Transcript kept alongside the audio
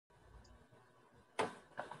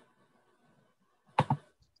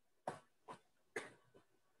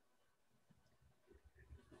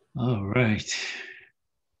All right.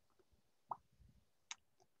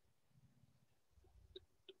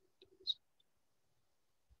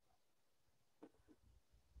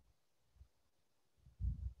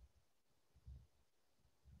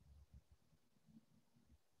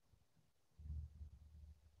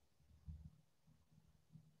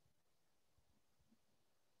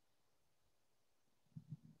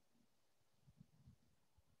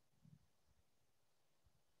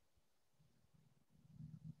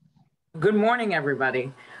 Good morning,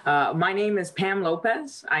 everybody. My name is Pam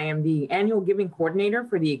Lopez. I am the annual giving coordinator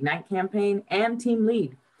for the Ignite campaign and team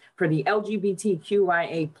lead for the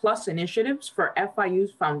LGBTQIA plus initiatives for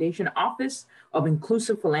FIU's Foundation Office of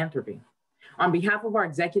Inclusive Philanthropy. On behalf of our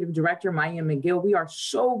executive director, Maya McGill, we are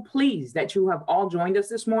so pleased that you have all joined us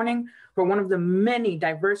this morning for one of the many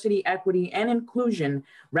diversity, equity, and inclusion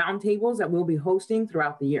roundtables that we'll be hosting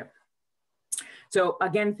throughout the year. So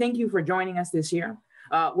again, thank you for joining us this year.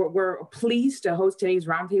 We're pleased to host today's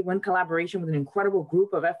roundtable in collaboration with an incredible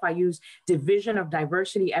group of FIU's Division of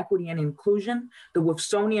Diversity, Equity, and Inclusion, the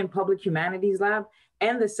Wilsonian Public Humanities Lab,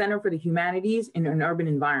 and the Center for the Humanities in an Urban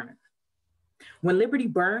Environment. When Liberty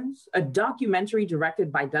Burns, a documentary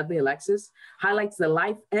directed by Dudley Alexis, highlights the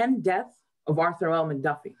life and death of Arthur L.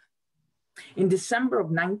 McDuffie. In December of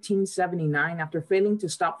 1979, after failing to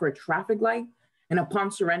stop for a traffic light and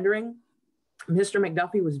upon surrendering, Mr.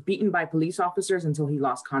 McDuffie was beaten by police officers until he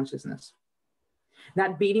lost consciousness.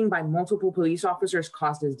 That beating by multiple police officers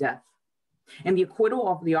caused his death, and the acquittal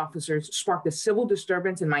of the officers sparked a civil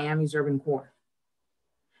disturbance in Miami's urban core.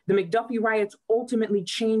 The McDuffie riots ultimately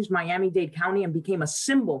changed Miami-Dade County and became a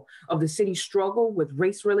symbol of the city's struggle with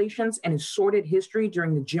race relations and its sordid history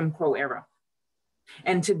during the Jim Crow era.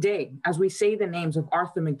 And today, as we say the names of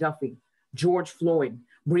Arthur McDuffie, George Floyd,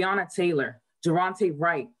 Breonna Taylor, Daronte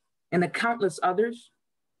Wright, and the countless others,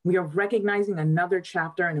 we are recognizing another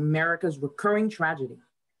chapter in America's recurring tragedy.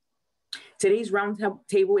 Today's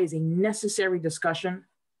roundtable is a necessary discussion,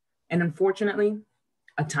 and unfortunately,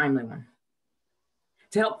 a timely one.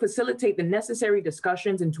 To help facilitate the necessary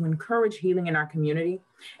discussions and to encourage healing in our community,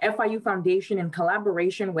 FIU Foundation, in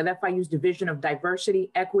collaboration with FIU's Division of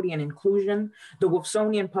Diversity, Equity, and Inclusion, the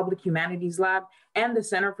Wilsonian Public Humanities Lab, and the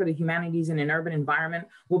Center for the Humanities in an Urban Environment,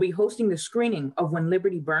 will be hosting the screening of When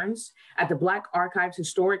Liberty Burns at the Black Archives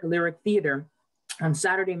Historic Lyric Theater on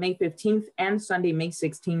Saturday, May 15th and Sunday, May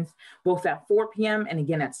 16th, both at 4 p.m. and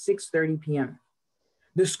again at 6:30 p.m.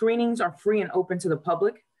 The screenings are free and open to the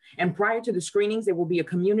public. And prior to the screenings, there will be a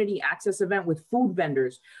community access event with food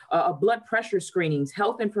vendors, blood pressure screenings,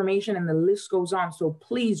 health information, and the list goes on. So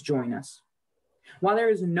please join us. While there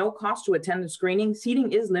is no cost to attend the screening,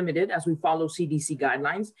 seating is limited as we follow CDC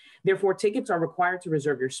guidelines. Therefore, tickets are required to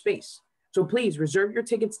reserve your space. So please reserve your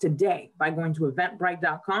tickets today by going to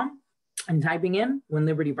eventbrite.com and typing in When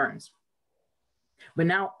Liberty Burns. But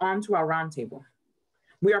now on to our roundtable.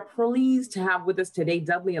 We are pleased to have with us today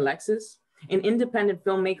Dudley Alexis, an independent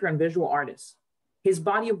filmmaker and visual artist. His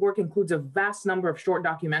body of work includes a vast number of short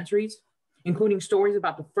documentaries, including stories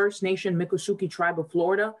about the First Nation Miccosukee tribe of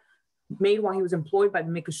Florida, made while he was employed by the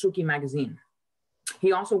Miccosukee magazine.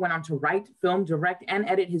 He also went on to write, film, direct, and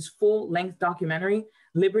edit his full-length documentary,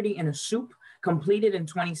 Liberty in a Soup, completed in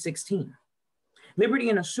 2016. Liberty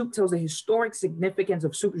in a Soup tells the historic significance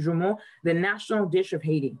of soup joumou, the national dish of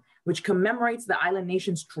Haiti, which commemorates the island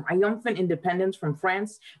nation's triumphant independence from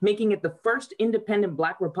France, making it the first independent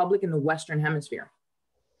Black republic in the Western Hemisphere.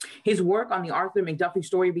 His work on the Arthur McDuffie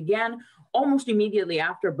story began almost immediately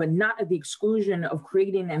after, but not at the exclusion of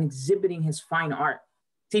creating and exhibiting his fine art.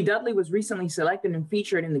 T. Dudley was recently selected and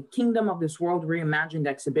featured in the Kingdom of This World Reimagined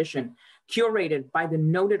exhibition, curated by the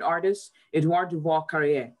noted artist Edouard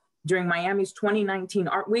Duval-Carrier during Miami's 2019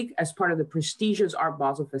 Art Week as part of the prestigious Art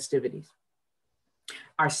Basel festivities.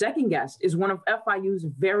 Our second guest is one of FIU's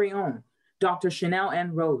very own, Dr. Chanel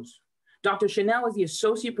N. Rose. Dr. Chanel is the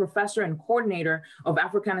Associate Professor and Coordinator of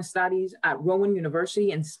Africana Studies at Rowan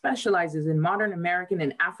University and specializes in modern American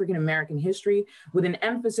and African American history with an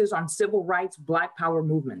emphasis on civil rights, Black power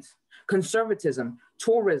movements, conservatism,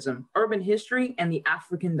 tourism, urban history, and the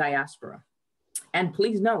African diaspora. And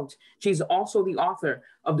please note, she's also the author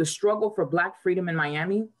of The Struggle for Black Freedom in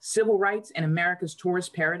Miami, Civil Rights and America's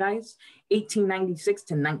Tourist Paradise, 1896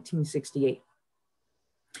 to 1968.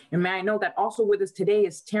 And may I note that also with us today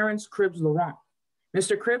is Terrence Cribbs-Laurent.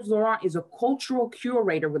 Mr. Cribbs-Laurent is a cultural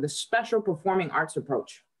curator with a special performing arts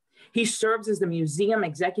approach. He serves as the museum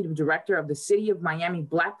executive director of the City of Miami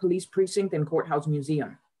Black Police Precinct and Courthouse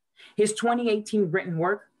Museum. His 2018 written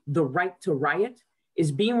work, The Right to Riot,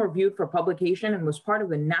 is being reviewed for publication and was part of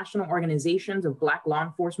the National Organizations of Black Law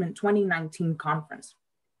Enforcement 2019 conference.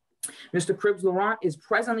 Mr. Cribs Laurent is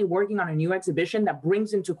presently working on a new exhibition that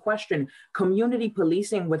brings into question community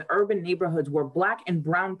policing with urban neighborhoods where Black and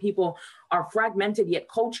Brown people are fragmented, yet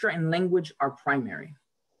culture and language are primary.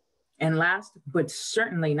 And last, but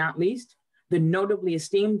certainly not least, the notably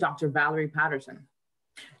esteemed Dr. Valerie Patterson.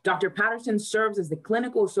 Dr. Patterson serves as the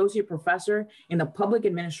clinical associate professor in the public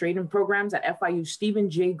administration programs at FIU Stephen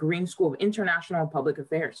J. Green School of International and Public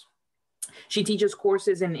Affairs. She teaches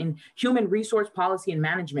courses in human resource policy and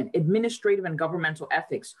management, administrative and governmental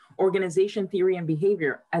ethics, organization theory and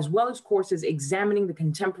behavior, as well as courses examining the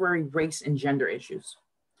contemporary race and gender issues.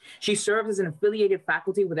 She serves as an affiliated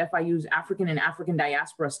faculty with FIU's African and African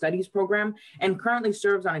Diaspora Studies program and currently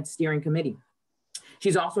serves on its steering committee.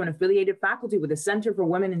 She's also an affiliated faculty with the Center for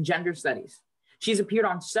Women and Gender Studies. She's appeared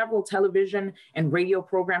on several television and radio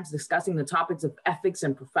programs discussing the topics of ethics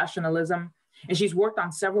and professionalism, and she's worked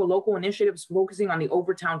on several local initiatives focusing on the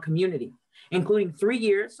Overtown community, including 3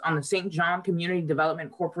 years on the St. John Community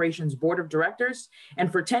Development Corporation's Board of Directors,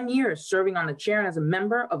 and for 10 years serving on the chair and as a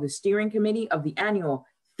member of the steering committee of the annual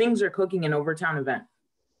Things Are Cooking in Overtown event.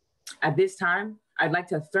 At this time, I'd like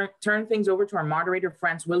to turn things over to our moderator,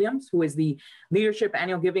 France Williams, who is the Leadership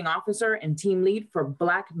Annual Giving Officer and Team Lead for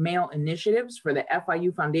Black Male Initiatives for the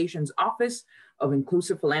FIU Foundation's Office of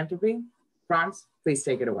Inclusive Philanthropy. France, please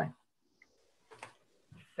take it away.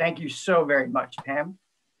 Thank you so very much, Pam,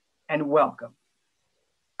 and welcome.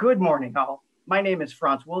 Good morning, all. My name is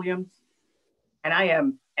France Williams, and I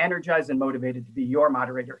am energized and motivated to be your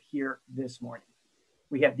moderator here this morning.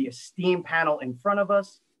 We have the esteemed panel in front of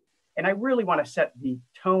us, and I really want to set the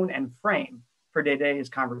tone and frame for today's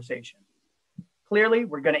conversation. Clearly,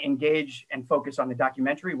 we're going to engage and focus on the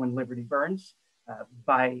documentary When Liberty Burns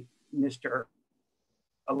by Mr.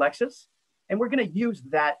 Alexis, and we're going to use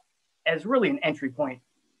that as really an entry point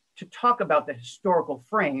to talk about the historical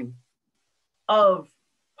frame of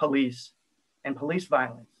police and police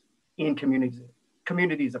violence in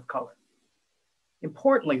communities of color.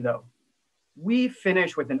 Importantly, though, we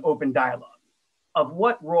finish with an open dialogue of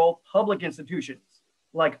what role public institutions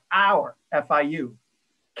like our FIU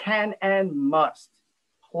can and must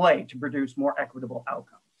play to produce more equitable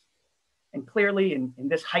outcomes. And clearly in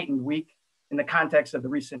this heightened week, in the context of the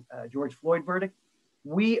recent George Floyd verdict,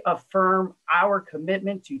 we affirm our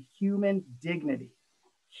commitment to human dignity,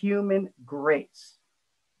 human grace.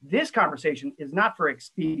 This conversation is not for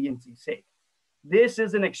expediency's sake. This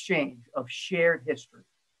is an exchange of shared history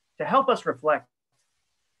to help us reflect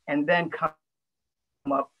and then come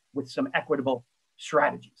up with some equitable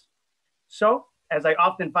strategies. So, as I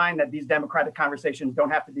often find that these democratic conversations don't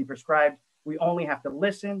have to be prescribed, we only have to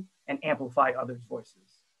listen and amplify others'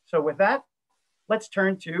 voices. So with that, let's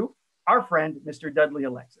turn to our friend, Mr. Dudley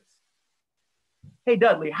Alexis. Hey,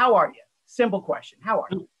 Dudley, how are you? Simple question, how are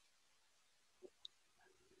you?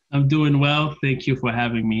 I'm doing well. Thank you for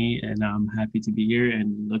having me, and I'm happy to be here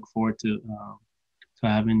and look forward to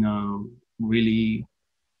having really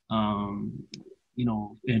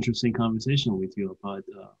interesting conversation with you about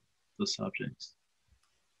the subjects.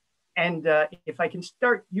 And if I can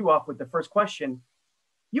start you off with the first question,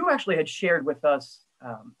 you actually had shared with us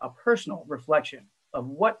a personal reflection of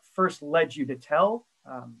what first led you to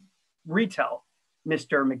retell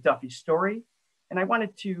Mr. McDuffie's story. And I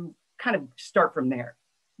wanted to kind of start from there,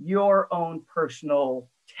 your own personal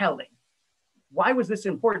telling. Why was this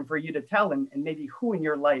important for you to tell, and maybe who in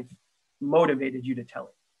your life motivated you to tell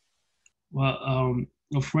it? Well,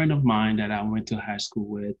 a friend of mine that I went to high school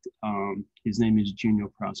with, his name is Junior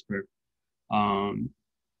Prosper,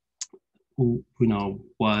 who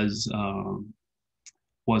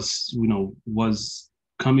was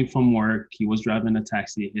coming from work. He was driving a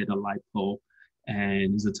taxi, hit a light pole,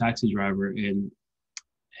 and he's a taxi driver. And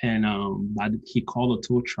he called a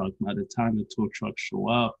tow truck. By the time the tow truck showed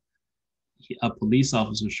up, a police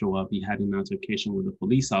officer showed up. He had an altercation with a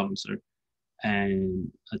police officer,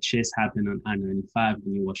 and a chase happened on I-95,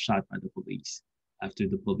 and he was shot by the police after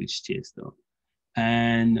the police chased him.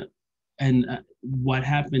 And what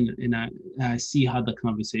happened, and I see how the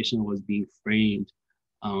conversation was being framed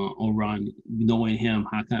around knowing him,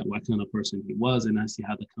 what kind of person he was, and I see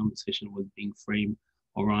how the conversation was being framed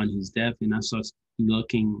around his death, and I started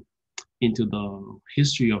looking into the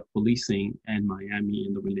history of policing and Miami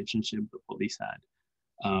and the relationship the police had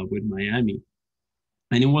with Miami.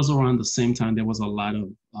 And it was around the same time there was a lot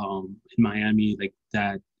of in Miami like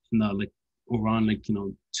that, around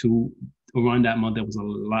around that month there was a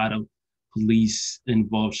lot of police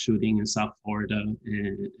involved shooting in South Florida,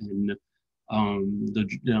 and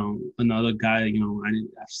another guy,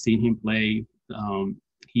 I've seen him play. I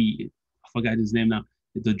forgot his name now.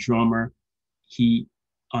 The drummer, he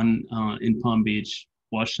in Palm Beach,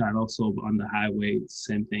 was shot also on the highway,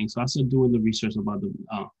 same thing. So I started doing the research about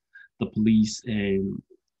the police and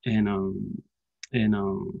and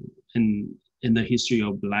and in the history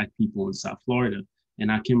of Black people in South Florida,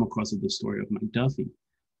 and I came across the story of McDuffie,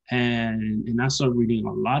 and I started reading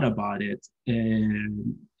a lot about it,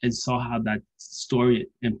 and saw how that story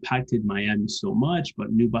impacted Miami so much,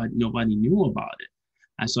 but nobody knew about it.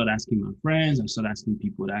 I started asking my friends. I started asking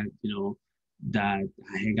people that that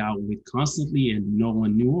I hang out with constantly, and no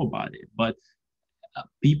one knew about it. But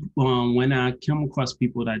people, when I come across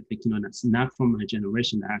people that that's not from my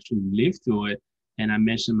generation that actually lived through it, and I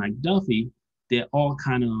mentioned McDuffie, they all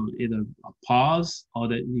kind of either pause or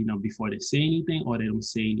that before they say anything, or they don't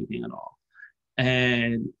say anything at all.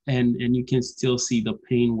 And you can still see the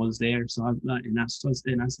pain was there. So I said,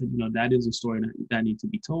 that is a story that needs to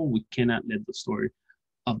be told. We cannot let the story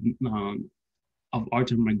of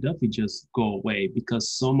Arthur McDuffie just go away,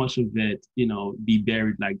 because so much of it, be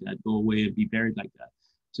buried like that, go away and be buried like that.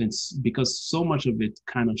 So it's because so much of it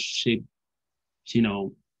kind of shaped,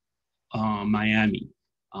 Miami,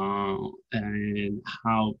 and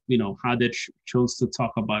how they chose to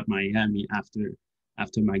talk about Miami after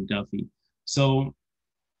McDuffie. So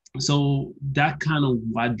that kind of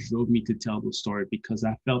what drove me to tell the story, because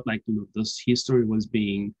I felt like this history was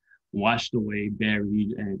being washed away,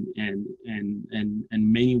 buried, and in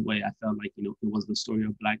many ways I felt like it was the story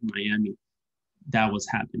of Black Miami that was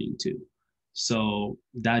happening too. So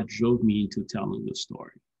that drove me into telling the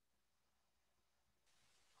story.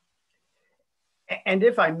 And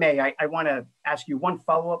if I may, I want to ask you one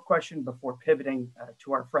follow-up question before pivoting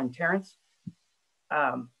to our friend Terrence.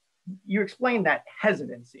 You explained that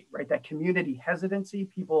hesitancy, right? That community hesitancy.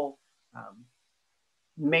 People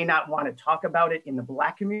may not want to talk about it in the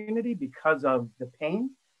Black community because of the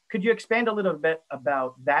pain. Could you expand a little bit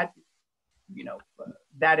about that,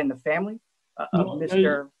 that in the family of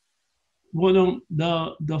Mr. Well,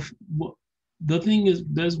 the thing is,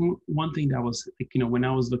 there's one thing that was, when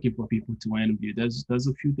I was looking for people to interview, there's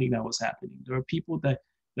a few things that was happening. There are people that,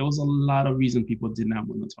 there was a lot of reason people did not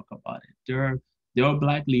want to talk about it. There are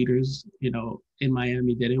Black leaders, in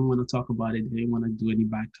Miami, they didn't want to talk about it. They didn't want to do any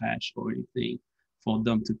backlash or anything for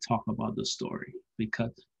them to talk about the story.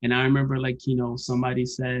 And I remember, somebody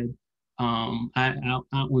said, I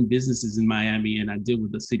own businesses in Miami and I deal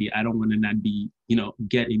with the city. I don't want to not be,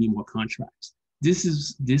 get any more contracts. This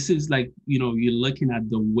is like, you're looking at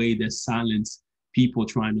the way they silence people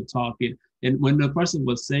trying to talk it. And when the person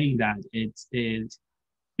was saying that, it's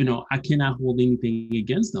I cannot hold anything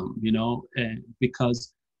against them, and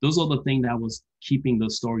because those are the things that was keeping the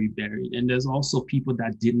story buried. And there's also people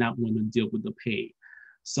that did not want to deal with the pain.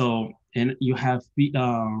 So, and you have a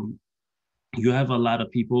lot of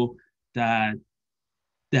people that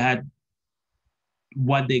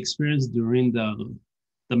what they experienced during the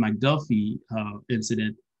McDuffie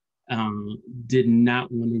incident did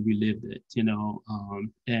not want to relive it,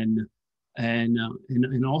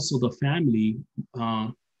 and also the family.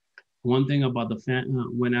 One thing about the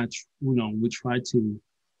when we try to,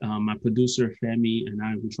 my producer Femi and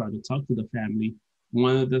I, we try to talk to the family.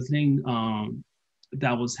 One of the things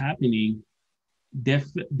that was happening, they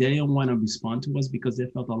didn't want to respond to us because they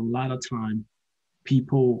felt a lot of time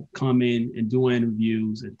people come in and do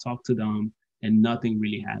interviews and talk to them and nothing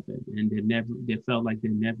really happened, and they felt like they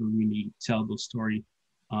never really tell the story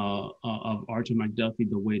of Arthur McDuffie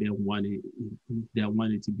the way they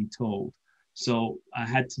wanted to be told. So I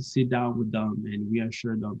had to sit down with them and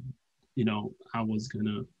reassure them, I was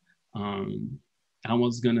gonna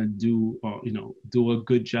do do a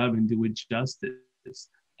good job and do it justice.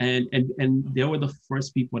 And they were the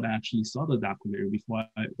first people that actually saw the documentary before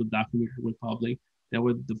the documentary went public. They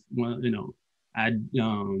were the one, I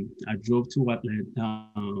drove to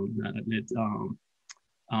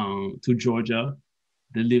to Georgia.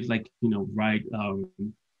 They live like right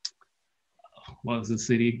what was the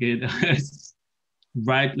city again?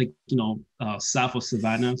 Right, like south of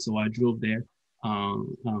Savannah. So I drove there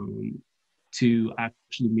to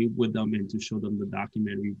actually meet with them and to show them the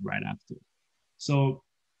documentary right after. So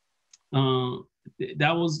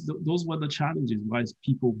those were the challenges why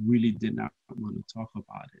people really did not want to talk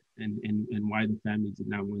about it, and why the family did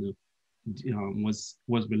not want to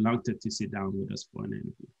was reluctant to sit down with us for an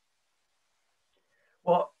interview.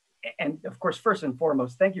 Well, and of course, first and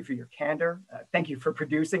foremost, thank you for your candor. Thank you for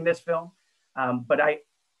producing this film. But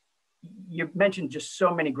you mentioned just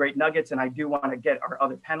so many great nuggets, and I do want to get our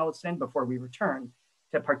other panelists in before we return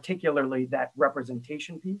to particularly that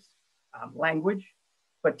representation piece, language.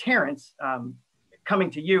 But Terrence,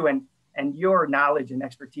 coming to you and your knowledge and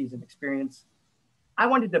expertise and experience, I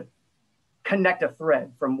wanted to connect a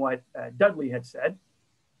thread from what Dudley had said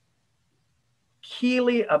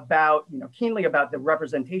keenly about the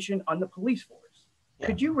representation on the police force. Yeah.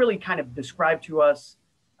 Could you really kind of describe to us,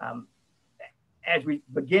 as we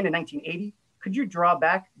begin in 1980, could you draw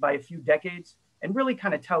back by a few decades and really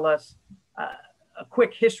kind of tell us a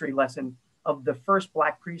quick history lesson of the first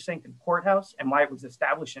Black precinct and courthouse and why it was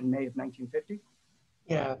established in May of 1950?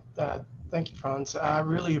 Yeah, thank you, Franz. I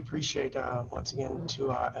really appreciate, once again, to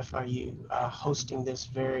FIU hosting this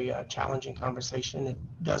very challenging conversation. It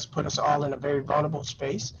does put us all in a very vulnerable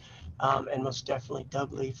space, and most definitely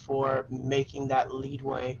doubly for making that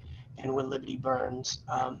leadway and when Liberty burns.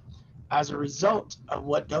 As a result of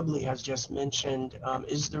what Doubly has just mentioned,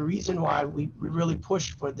 is the reason why we really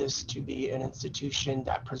pushed for this to be an institution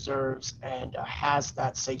that preserves and has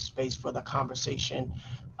that safe space for the conversation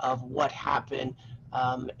of what happened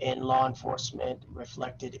in law enforcement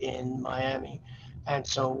reflected in Miami. And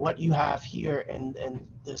so what you have here in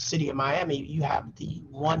the city of Miami, you have the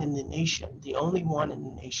one in the nation, the only one in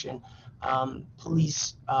the nation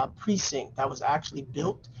police precinct that was actually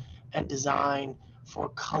built and designed for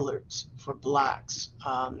coloreds, for Blacks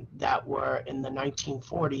that were in the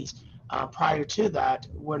 1940s. Prior to that,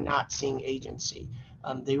 were not seeing agency.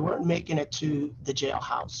 They weren't making it to the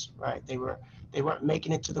jailhouse, right? They weren't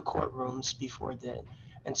making it to the courtrooms before then.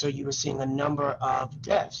 And so you were seeing a number of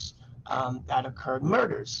deaths that occurred,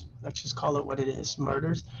 murders, let's just call it what it is,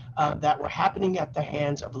 murders that were happening at the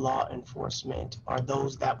hands of law enforcement, or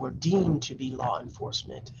those that were deemed to be law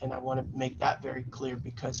enforcement. And I want to make that very clear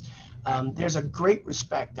because there's a great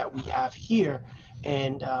respect that we have here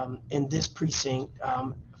and in this precinct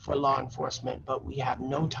for law enforcement, but we have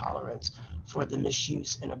no tolerance for the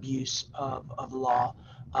misuse and abuse of law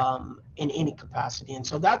in any capacity. And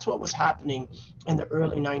so that's what was happening in the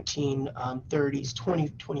early 1930s,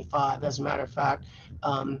 2025. As a matter of fact,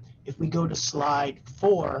 if we go to slide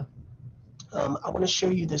 4, I want to show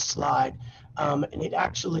you this slide, and it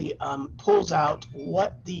actually pulls out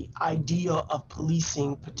what the idea of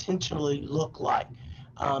policing potentially look like.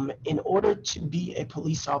 In order to be a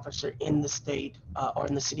police officer in the state or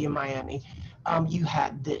in the city of Miami, you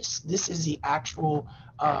had this. This is the actual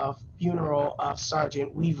funeral of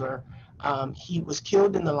Sergeant Weaver. He was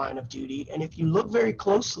killed in the line of duty. And if you look very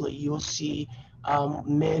closely, you'll see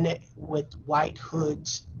men with white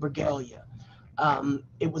hoods, regalia.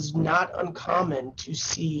 It was not uncommon to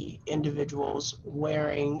see individuals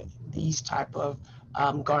wearing these type of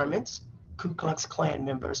garments, Ku Klux Klan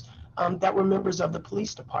members, that were members of the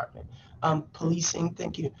police department. Policing,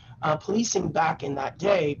 thank you. Policing back in that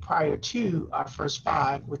day, prior to our first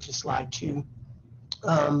 5, which is slide 2,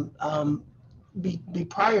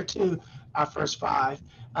 prior to our first 5,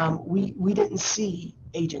 we didn't see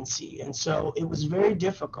agency. And so it was very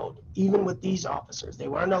difficult, even with these officers. They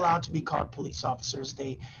weren't allowed to be called police officers.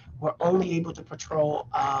 They were only able to patrol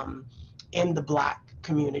in the Black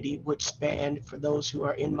community, which spanned, for those who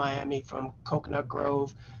are in Miami, from Coconut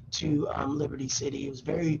Grove to Liberty City. It was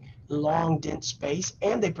very long, dense space,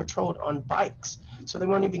 and they patrolled on bikes. So they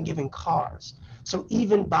weren't even given cars. So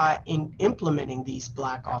even by implementing these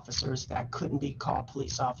Black officers that couldn't be called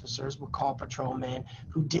police officers, were called patrolmen,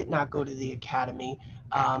 who did not go to the academy,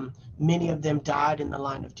 many of them died in the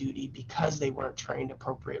line of duty because they weren't trained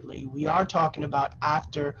appropriately. We are talking about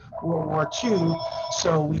after World War II,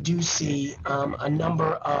 so we do see a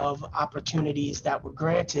number of opportunities that were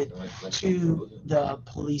granted to the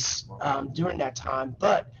police during that time,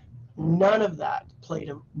 but none of that played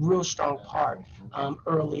a real strong part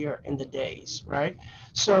earlier in the days, right?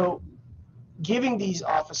 So giving these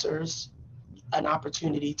officers an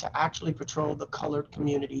opportunity to actually patrol the colored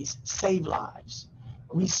communities save lives.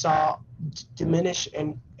 We saw diminish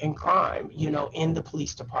in crime, in the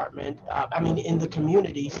police department, in the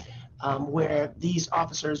community where these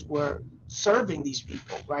officers were serving these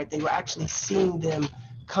people, right? They were actually seeing them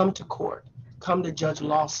come to court, come to Judge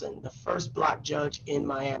Lawson, the first Black judge in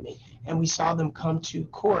Miami. And we saw them come to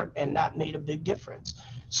court, and that made a big difference.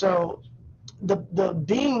 So the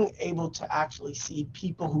being able to actually see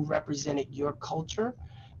people who represented your culture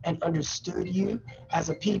and understood you as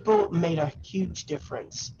a people made a huge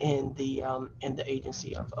difference in the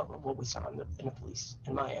agency of what we saw in the police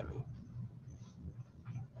in Miami.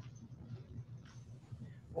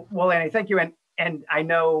 Well, Annie, thank you. And I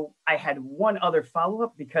know I had one other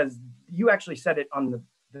follow-up because you actually said it on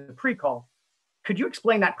the pre-call. Could you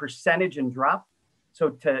explain that percentage and drop? So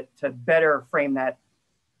to better frame that,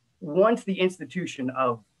 once the institution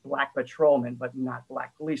of Black patrolmen, but not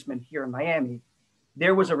Black policemen here in Miami,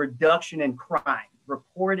 there was a reduction in crime,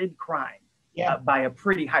 reported crime, by a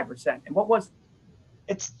pretty high percent. And what was?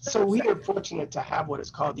 So we are fortunate to have what is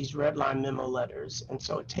called these red line memo letters. And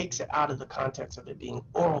so it takes it out of the context of it being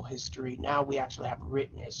oral history. Now we actually have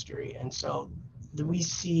written history. And so we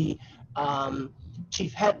see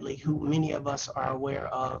Chief Headley, who many of us are aware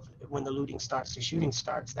of, when the looting starts, the shooting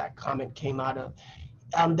starts, that comment came out of.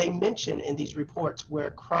 They mention in these reports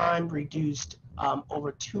where crime reduced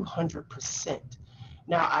over 200%.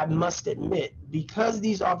 Now, I must admit, because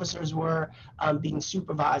these officers were being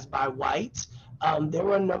supervised by whites, there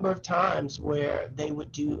were a number of times where they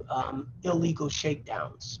would do illegal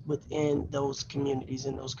shakedowns within those communities,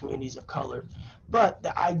 in those communities of color. But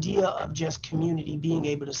the idea of just community being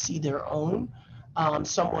able to see their own,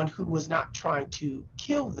 someone who was not trying to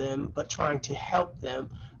kill them, but trying to help them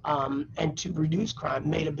and to reduce crime,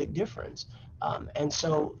 made a big difference. And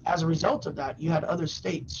so as a result of that, you had other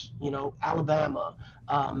states, Alabama,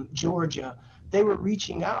 Georgia, they were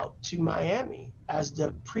reaching out to Miami as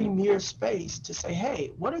the premier space to say,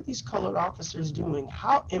 hey, what are these colored officers doing?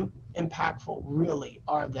 How impactful really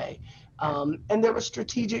are they? And there were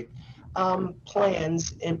strategic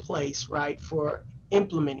plans in place, right, for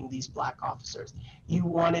implementing these Black officers. You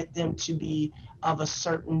wanted them to be of a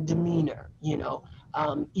certain demeanor,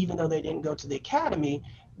 even though they didn't go to the academy,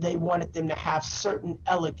 they wanted them to have certain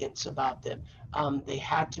elegance about them. They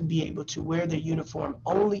had to be able to wear their uniform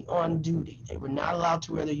only on duty. They were not allowed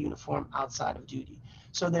to wear their uniform outside of duty.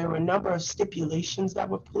 So there were a number of stipulations that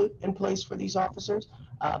were put in place for these officers,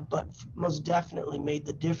 but most definitely made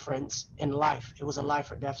the difference in life. It was a life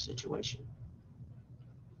or death situation.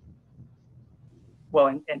 Well,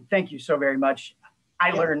 and thank you so very much.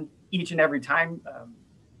 I learn each and every time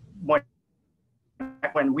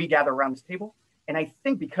when we gather around this table. And I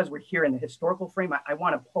think because we're here in the historical frame, I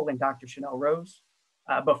want to pull in Dr. Chanel Rose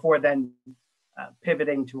before then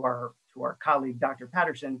pivoting to our colleague, Dr.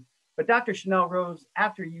 Patterson. But Dr. Chanel Rose,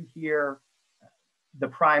 after you hear the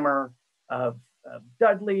primer of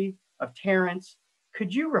Dudley, of Terrence,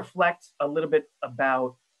 could you reflect a little bit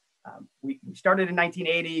about, we started in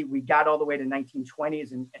 1980, we got all the way to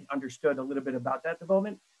 1920s and understood a little bit about that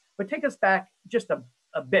development, but take us back just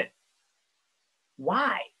a bit.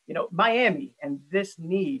 Why? Miami and this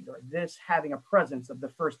need, or this having a presence of the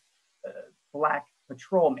first Black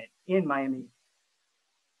patrolman in Miami,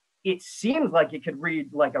 it seems like it could read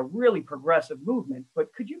like a really progressive movement,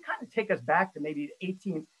 but could you kind of take us back to maybe the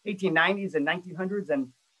 1890s and 1900s and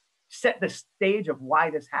set the stage of why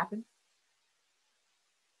this happened?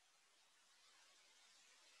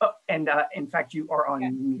 Oh, and in fact, you are on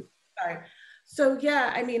mute. Sorry. So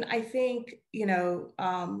yeah, I think,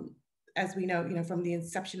 as we know, from the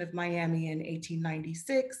inception of Miami in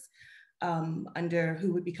 1896, under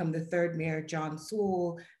who would become the third mayor, John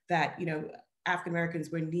Sewell, that, African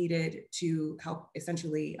Americans were needed to help,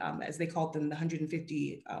 essentially, as they called them, the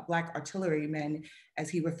 150 Black artillerymen, as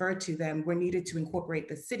he referred to them, were needed to incorporate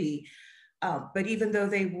the city. But even though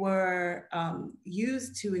they were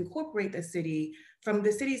used to incorporate the city, from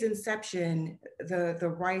the city's inception,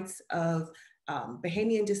 the rights of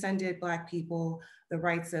Bahamian descended Black people, the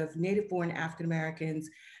rights of Native-born African Americans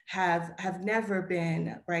have never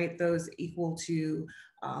been, right, those equal to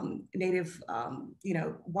Native,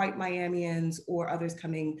 white Miamians or others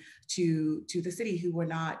coming to the city who were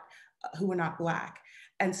not Black.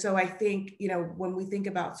 And so I think, when we think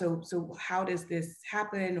about, so how does this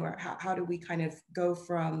happen, or how do we kind of go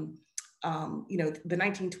from, the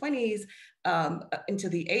 1920s into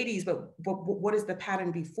the 80s, but what is the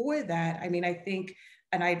pattern before that? I think,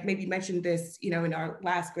 and I maybe mentioned this, in our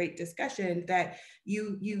last great discussion, that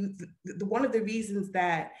one of the reasons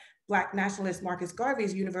that Black nationalist Marcus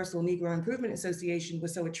Garvey's Universal Negro Improvement Association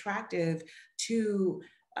was so attractive to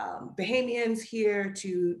Bahamians here,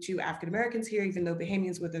 to African Americans here, even though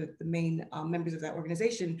Bahamians were the main members of that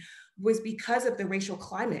organization, was because of the racial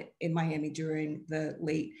climate in Miami during the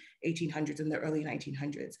late 1800s and the early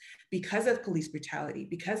 1900s, because of police brutality,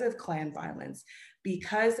 because of Klan violence,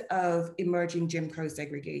 because of emerging Jim Crow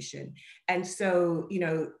segregation. And so,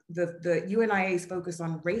 the UNIA's focus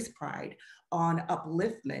on race pride, on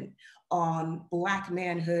upliftment, on Black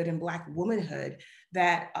manhood and Black womanhood,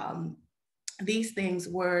 that these things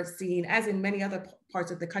were seen, as in many other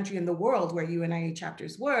parts of the country and the world where UNIA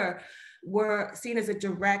chapters were seen as a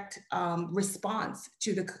direct response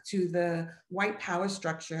to the white power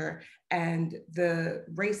structure and the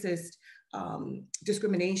racist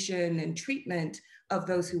discrimination and treatment of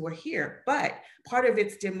those who were here. But part of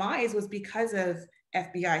its demise was because of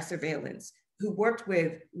FBI surveillance, who worked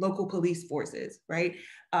with local police forces, right?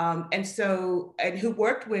 And who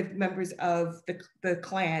worked with members of the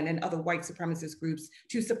Klan and other white supremacist groups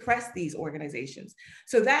to suppress these organizations.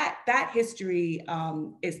 So that history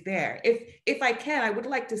is there. If I can, I would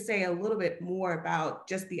like to say a little bit more about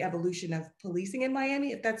just the evolution of policing in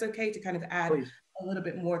Miami, if that's okay, to kind of add a little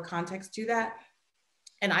bit more context to that.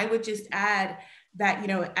 And I would just add that,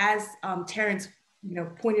 as Terrence,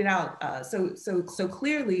 pointed out so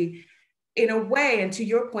clearly, in a way, and to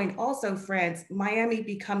your point also, France, Miami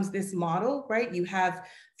becomes this model, right? You have,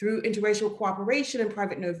 through interracial cooperation and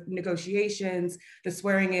private negotiations, the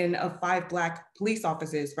swearing in of 5 Black police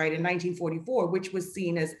officers, right, in 1944, which was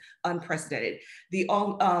seen as unprecedented. The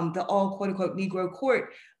all quote unquote Negro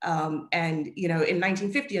court, and in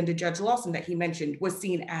 1950 under Judge Lawson that he mentioned, was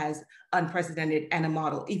seen as unprecedented and a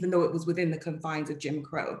model, even though it was within the confines of Jim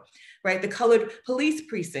Crow, right? The colored police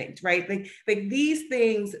precinct, right? Like these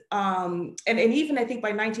things, and even I think by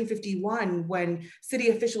 1951, when city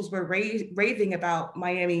officials were raving about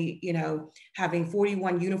Miami, having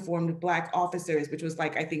 41 uniformed Black officers, which was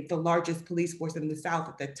like, I think the largest police force in the South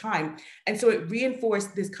at the time. And so it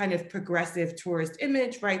reinforced this kind of progressive tourist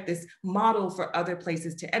image, right? This model for other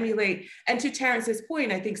places to emulate. And to Terrence's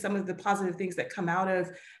point, I think some of the positive things that come out of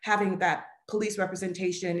having that police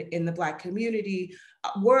representation in the Black community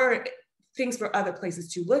were things for other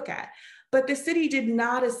places to look at. But the city did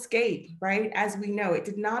not escape, right? As we know, it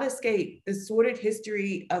did not escape the sordid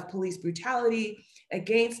history of police brutality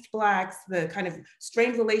against Blacks, the kind of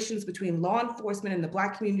strained relations between law enforcement and the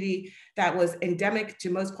Black community that was endemic to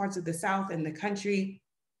most parts of the South and the country.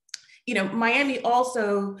 Miami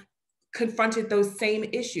also confronted those same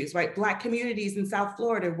issues, right? Black communities in South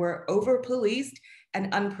Florida were over-policed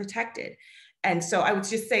and unprotected. And so I would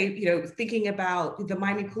just say, thinking about the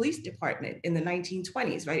Miami Police Department in the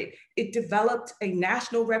 1920s, right? It developed a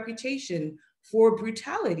national reputation for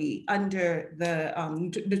brutality under the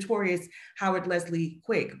notorious Howard Leslie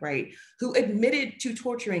Quigg, right? Who admitted to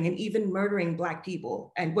torturing and even murdering Black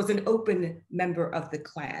people and was an open member of the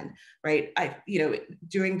Klan, right?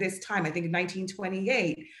 During this time, I think in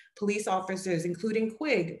 1928, police officers, including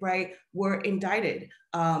Quigg, right, were indicted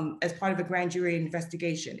as part of a grand jury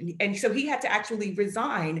investigation. And so he had to actually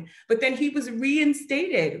resign, but then he was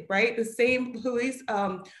reinstated, right? The same police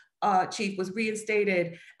chief was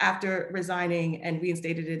reinstated after resigning and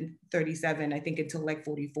reinstated in 37, I think until like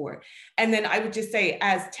 44. And then I would just say,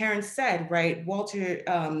 as Terrence said, right, Walter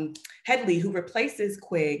Headley, who replaces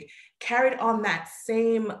Quigg, carried on that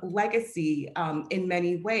same legacy in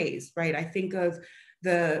many ways, right? I think of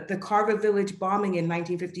the Carver Village bombing in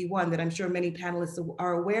 1951 that I'm sure many panelists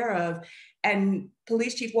are aware of. And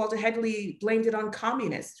Police Chief Walter Headley blamed it on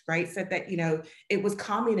communists, right? Said that, it was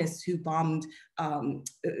communists who bombed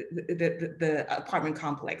the apartment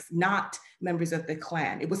complex, not members of the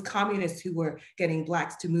Klan. It was communists who were getting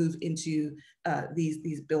Blacks to move into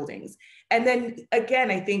these buildings. And then again,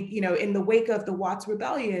 I think, in the wake of the Watts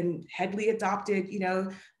Rebellion, Headley adopted,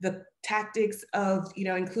 the tactics of,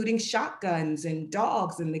 including shotguns and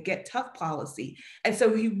dogs and the Get Tough policy. And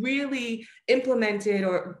so he really implemented,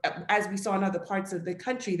 or as we saw in other parts of the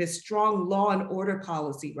country, this strong law and order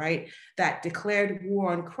policy, right? That declared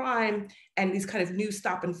war on crime and these kind of new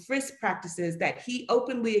stop and frisk practices that he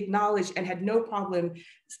openly acknowledged and had no problem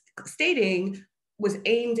stating was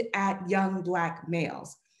aimed at young Black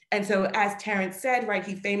males. And so as Terrence said, right,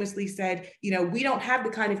 he famously said, we don't have the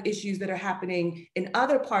kind of issues that are happening in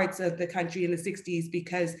other parts of the country in the 60s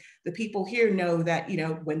because the people here know that,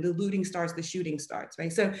 when the looting starts, the shooting starts,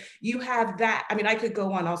 right? So you have that. I mean, I could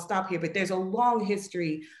go on, I'll stop here, but there's a long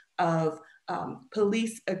history of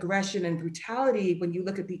police aggression and brutality when you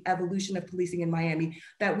look at the evolution of policing in Miami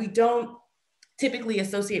that we don't typically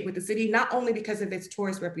associate with the city, not only because of its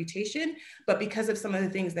tourist reputation, but because of some of the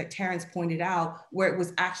things that Terrence pointed out, where it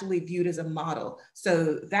was actually viewed as a model.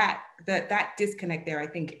 So that disconnect there, I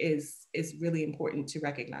think, is really important to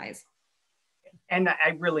recognize. And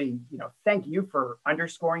I really, thank you for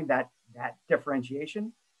underscoring that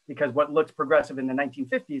differentiation, because what looks progressive in the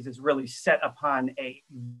 1950s is really set upon a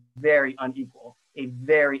very unequal, a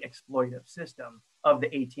very exploitative system of the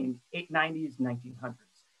 1890s, 1900s.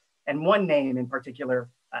 And one name in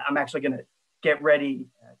particular, I'm actually going to get ready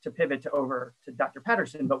to pivot over to Dr.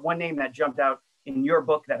 Patterson, but one name that jumped out in your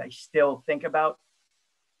book that I still think about,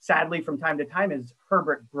 sadly, from time to time, is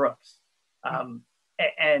Herbert Brooks. And,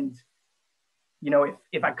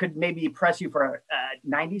 if I could maybe press you for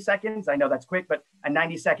 90 seconds, I know that's quick, but a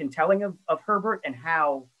 90-second telling of Herbert and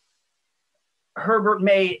how Herbert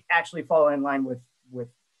may actually fall in line with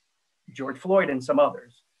George Floyd and some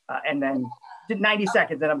others. And then 90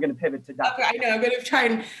 seconds, then I'm going to pivot to Dr. Okay, I know, I'm going to try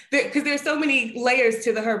and, because there's so many layers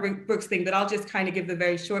to the Herbert Brooks thing, but I'll just kind of give the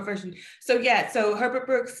very short version. So yeah, so Herbert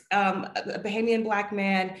Brooks, a Bahamian Black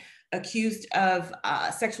man accused of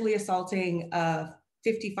sexually assaulting a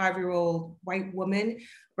 55-year-old white woman,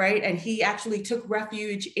 right? And he actually took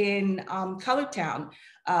refuge in Colored Town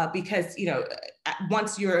because, you know,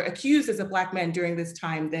 once you're accused as a Black man during this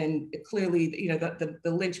time, then clearly, you know,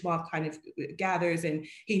 the lynch mob kind of gathers, and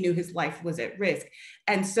he knew his life was at risk.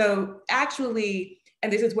 And so actually,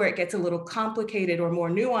 and this is where it gets a little complicated or more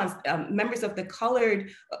nuanced, members of the colored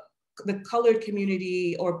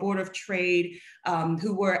community or Board of Trade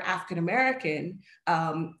who were African-American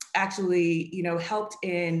actually, you know, helped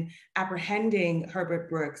in apprehending Herbert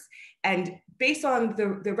Brooks. And based on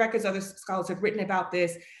the records other scholars have written about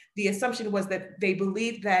this, the assumption was that they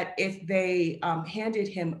believed that if they handed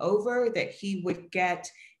him over, that he would get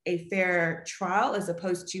a fair trial as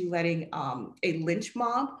opposed to letting a lynch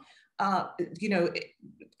mob you know,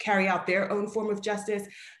 carry out their own form of justice.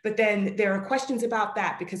 But then there are questions about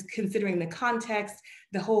that because considering the context,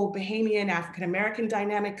 the whole Bahamian African-American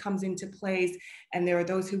dynamic comes into place. And there are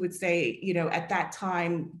those who would say, you know, at that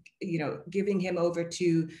time, you know, giving him over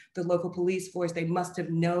to the local police force, they must have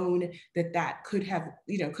known that that could have,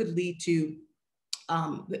 you know, could lead to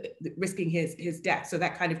risking his death. So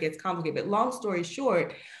that kind of gets complicated. But long story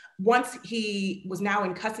short, once he was now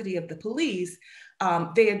in custody of the police,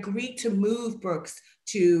 they agreed to move Brooks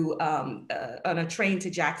to on a train to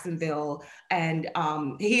Jacksonville. And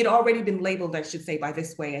he had already been labeled, I should say, by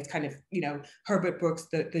this way as kind of, you know, Herbert Brooks,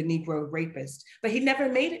 the Negro rapist, but he never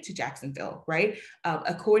made it to Jacksonville, right?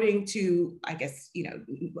 According to, I guess, you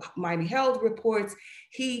know, Miami Herald reports,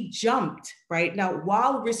 he jumped, right? Now,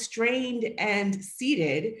 while restrained and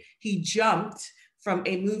seated, he jumped from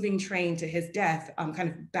a moving train to his death, kind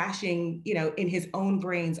of bashing, you know, in his own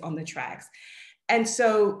brains on the tracks. And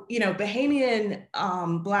so, you know, Bahamian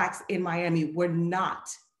Blacks in Miami were not,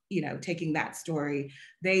 you know, taking that story.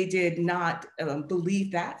 They did not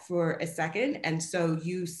believe that for a second. And so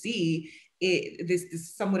you see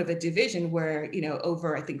this somewhat of a division where, you know,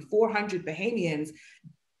 over, I think, 400 Bahamians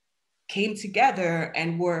came together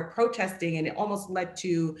and were protesting, and it almost led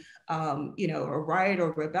to, you know, a riot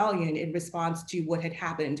or rebellion in response to what had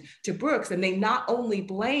happened to Brooks. And they not only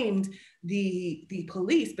blamed the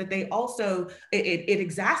police, but they also, it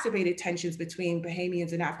exacerbated tensions between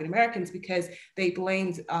Bahamians and African Americans because they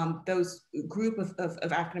blamed those group of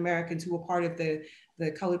African Americans who were part of the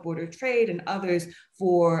Colored Board of Trade and others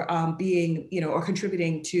for being, you know, or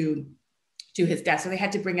contributing to his death. So they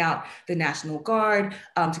had to bring out the National Guard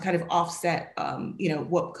to kind of offset, you know,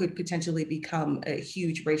 what could potentially become a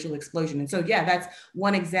huge racial explosion. And so, yeah, that's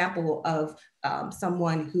one example of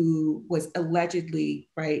someone who was allegedly,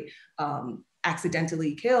 right,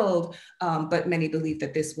 accidentally killed, but many believe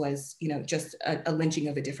that this was, you know, just a lynching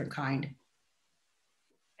of a different kind.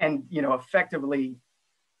 And, you know, effectively,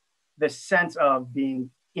 the sense of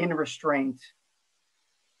being in restraint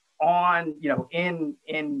on, you know,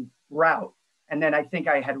 in route. And then I think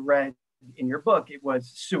I had read in your book, it was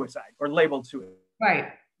suicide or labeled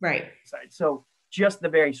suicide. Right. So just the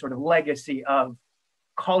very sort of legacy of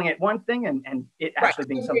calling it one thing and it actually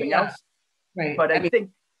being something else. Right. But I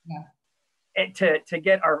think to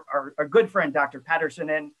get our good friend, Dr. Patterson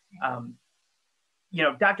in, you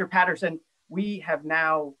know, Dr. Patterson, we have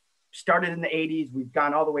now started in the 80s. We've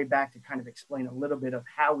gone all the way back to kind of explain a little bit of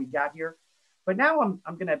how we got here. But now I'm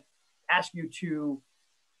going to ask you to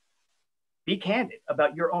be candid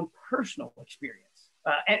about your own personal experience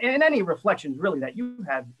and any reflections really that you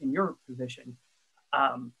have in your position.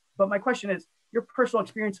 But my question is your personal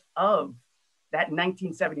experience of that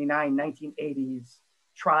 1979, 1980s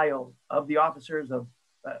trial of the officers of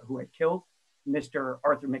who had killed Mr.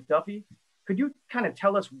 Arthur McDuffie. Could you kind of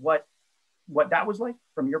tell us what that was like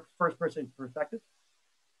from your first person perspective?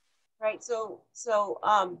 Right. So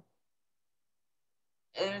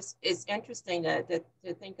it's interesting to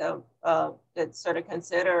think of that sort of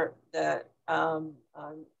consider the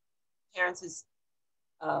Terrence's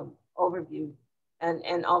overview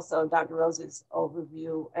and also Dr. Rose's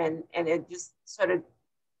overview, and it just sort of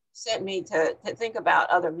sent me to think about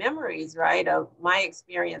other memories, right, of my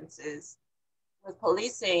experiences with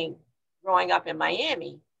policing growing up in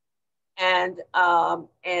Miami, and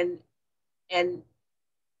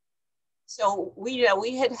so we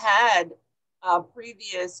had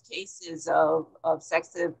previous cases of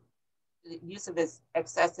use of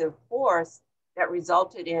excessive force that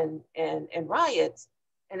resulted in riots.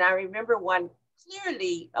 And I remember one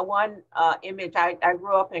image. I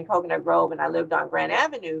grew up in Coconut Grove and I lived on Grand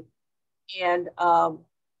Avenue. And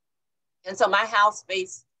so my house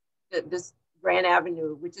faced Grand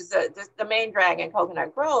Avenue, which is the main drag in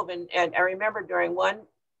Coconut Grove. And I remember during one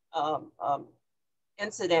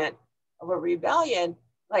incident of a rebellion,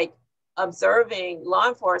 like observing law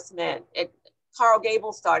enforcement. Carl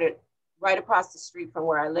Gable started right across the street from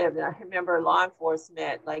where I lived. And I remember law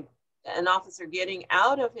enforcement, like an officer getting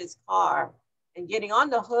out of his car and getting on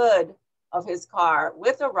the hood of his car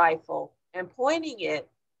with a rifle and pointing it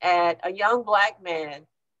at a young Black man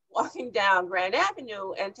walking down Grand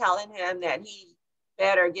Avenue and telling him that he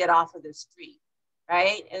better get off of the street,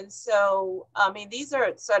 right? And so, I mean, these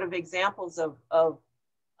are sort of examples of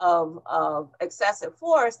excessive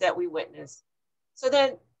force that we witnessed. So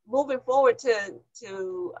then moving forward to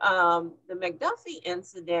the McDuffie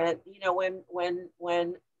incident, you know, when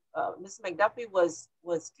Ms. McDuffie was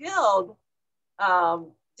killed,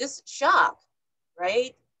 just shock,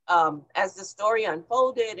 right? As the story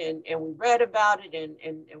unfolded and we read about it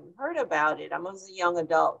and we heard about it, I was a young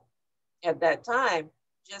adult at that time,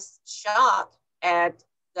 just shocked at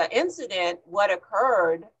the incident, what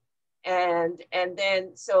occurred, and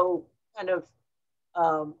then so kind of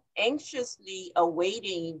anxiously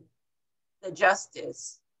awaiting the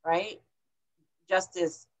justice, right?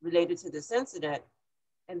 Justice related to this incident.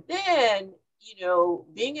 And then, you know,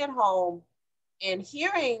 being at home and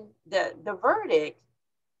hearing the verdict,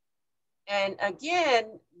 and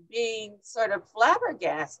again, being sort of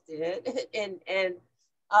flabbergasted and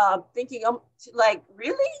thinking, like,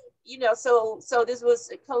 really? You know, so this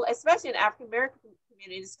was, especially in African-American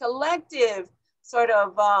communities, collective sort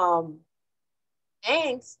of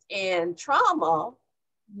angst and trauma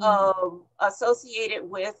associated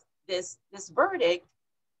with this verdict,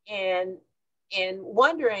 and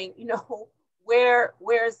wondering, you know,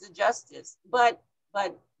 where's the justice, but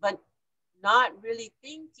not really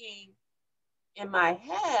thinking in my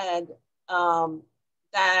head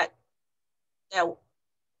that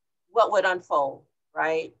what would unfold,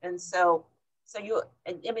 right? And so you,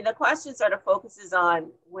 I mean, the question sort of focuses on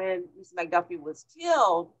when Ms. McDuffie was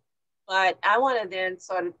killed, but I want to then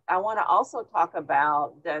I want to also talk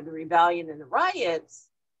about the rebellion and the riots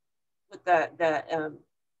with the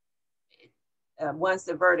once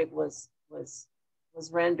the verdict was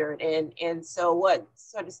rendered, and so what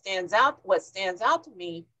stands out to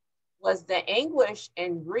me was the anguish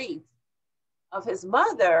and grief of his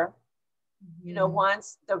mother, you know,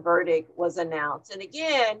 once the verdict was announced. And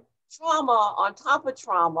again, trauma on top of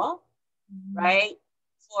trauma, right?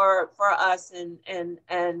 For us and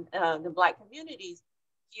the Black communities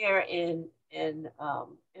here in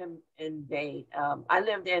Dade. I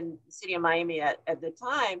lived in the city of Miami at the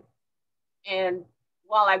time, and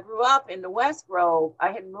while I grew up in the West Grove,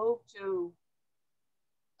 I had moved to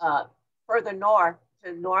further north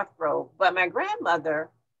to North Grove, but my grandmother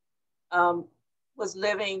was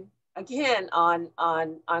living again on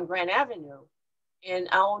Grand Avenue, and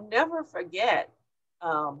I'll never forget.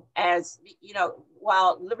 As you know,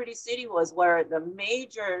 while Liberty City was where the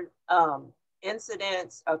major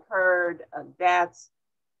incidents occurred, deaths,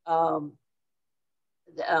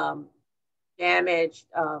 damage,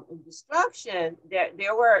 destruction,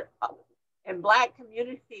 there were in Black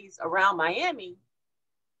communities around Miami.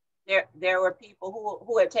 There were people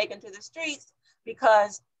who had taken to the streets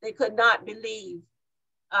because they could not believe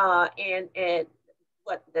in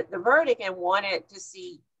what the verdict and wanted to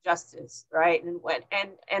see justice, right?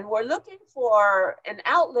 And we're looking for an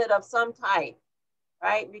outlet of some type,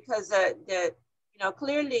 right? Because you know,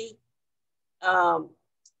 clearly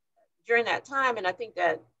during that time, and I think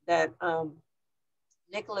that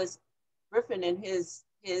Nicholas Griffin in his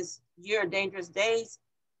Year of Dangerous Days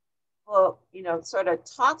book, you know, sort of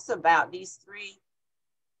talks about these three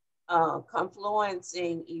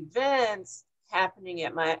confluencing events happening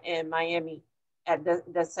in Miami at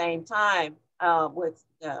the same time, with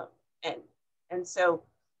and so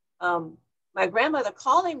my grandmother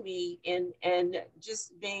calling me and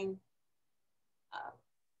just being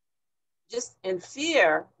just in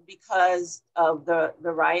fear because of the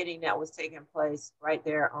rioting that was taking place right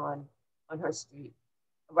there on her street,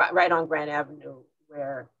 right on Grand Avenue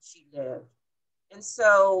where she lived. And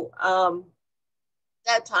so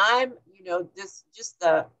that time, you know, just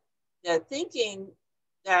the thinking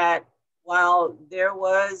that while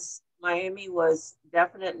Miami was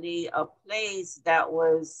definitely a place that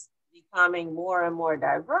was becoming more and more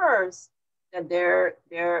diverse, that there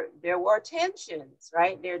were tensions,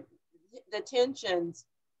 right? The tensions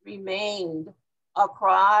remained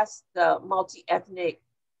across the multi-ethnic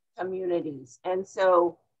communities. And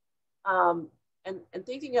so, and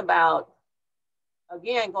thinking about,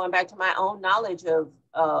 again, going back to my own knowledge of,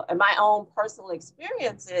 and my own personal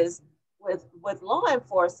experiences with law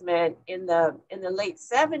enforcement in the late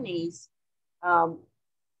 70s, while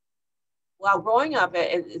growing up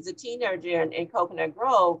as a teenager in Coconut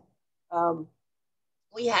Grove,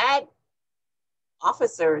 we had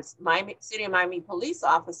officers, City of Miami police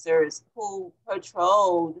officers, who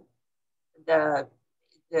patrolled the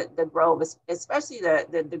Grove, especially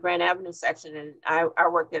the Grand Avenue section. And I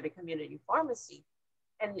worked at a community pharmacy.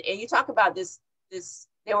 And you talk about this,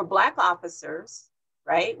 they were Black officers,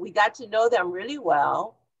 right? We got to know them really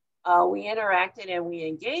well. We interacted and we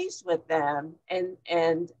engaged with them. And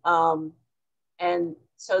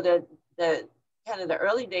so the kind of the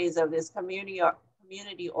early days of this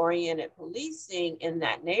community-oriented policing in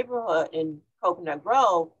that neighborhood in Coconut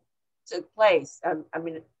Grove took place. I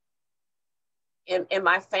mean, in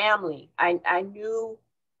my family, I knew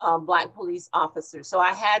Black police officers. So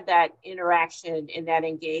I had that interaction and that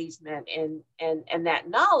engagement and that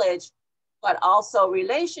knowledge, but also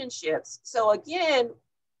relationships. So again,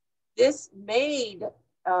 this made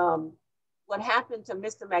what happened to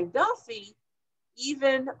Mr. McDuffie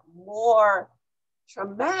even more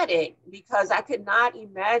traumatic, because I could not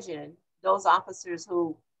imagine those officers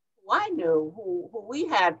who I knew, who we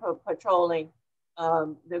had patrolling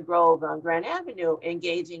the Grove on Grand Avenue,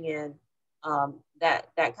 engaging in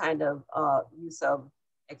that kind of use of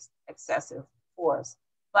excessive force.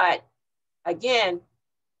 But again,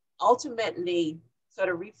 ultimately sort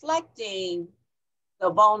of reflecting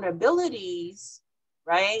the vulnerabilities,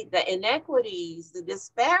 right? The inequities, the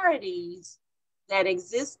disparities that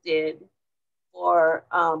existed for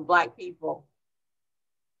Black people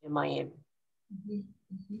in Miami. Mm-hmm.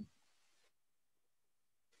 Mm-hmm.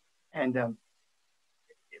 And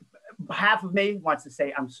half of me wants to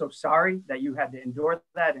say, I'm so sorry that you had to endure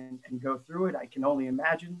that and go through it. I can only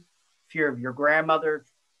imagine fear of your grandmother,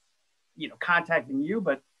 contacting you,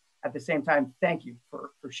 but at the same time, thank you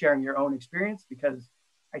for sharing your own experience, because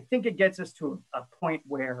I think it gets us to a point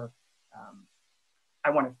where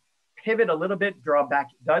I want to pivot a little bit, draw back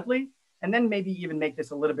Dudley, and then maybe even make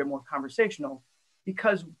this a little bit more conversational,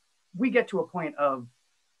 because we get to a point of,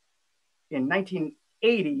 in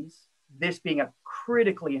 1980s, this being a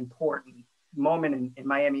critically important moment in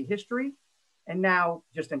Miami history. And now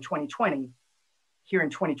just in 2020, here in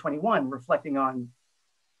 2021, reflecting on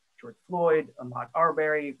George Floyd, Ahmaud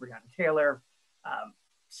Arbery, Breonna Taylor,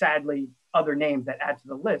 sadly, other names that add to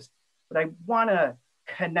the list. But I want to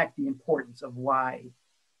connect the importance of why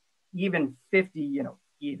even 50,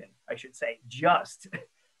 I should say, just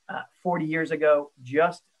 40 years ago,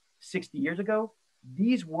 just 60 years ago,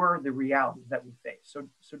 these were the realities that we face.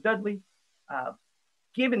 So Dudley,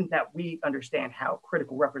 given that we understand how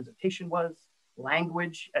critical representation was,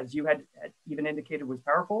 language, as you had even indicated, was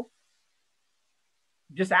powerful,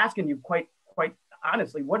 just asking you quite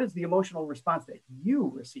honestly, what is the emotional response that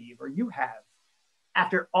you receive or you have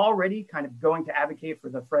after already kind of going to advocate for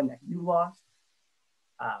the friend that you lost,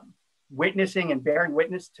 witnessing and bearing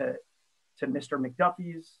witness to Mr.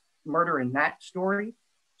 McDuffie's murder in that story?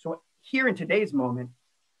 So here in today's moment,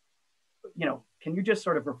 can you just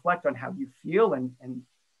sort of reflect on how you feel and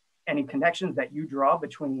any connections that you draw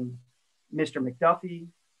between Mr. McDuffie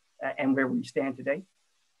and where we stand today?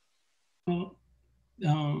 Well,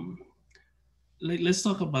 let's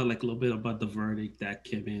talk about a little bit about the verdict that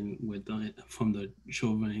came in with from the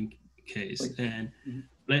Chauvin case. Please. And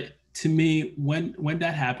to me, when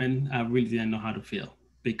that happened, I really didn't know how to feel,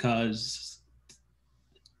 because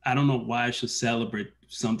I don't know why I should celebrate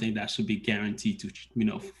something that should be guaranteed to,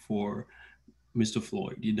 for Mr.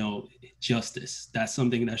 Floyd, justice. That's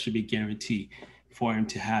something that should be guaranteed for him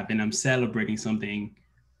to have. And I'm celebrating something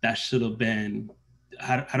that should have been,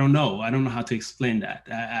 I don't know. I don't know how to explain that.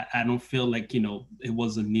 I don't feel like, it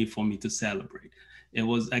was a need for me to celebrate. It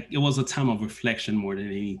was a time of reflection more than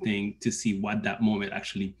anything, to see what that moment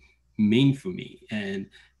actually mean for me, and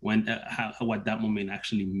what that moment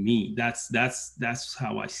actually mean. That's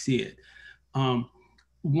how I see it.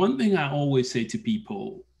 One thing I always say to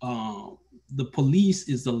people, the police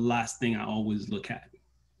is the last thing I always look at,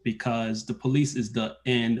 because the police is the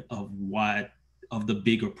end of the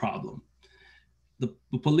bigger problem.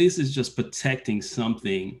 The police is just protecting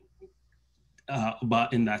something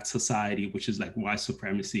about in that society, which is like white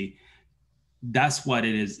supremacy. That's what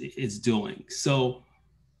it's doing. So,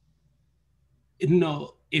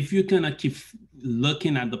 if you're gonna keep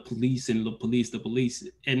looking at the police,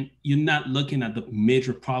 and you're not looking at the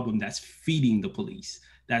major problem that's feeding the police,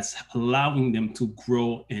 that's allowing them to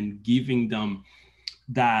grow and giving them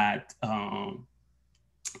that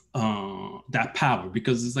that power,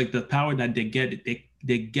 because it's like the power that they get it,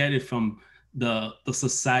 they get it from the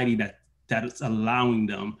society that is allowing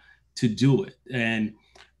them to do it. And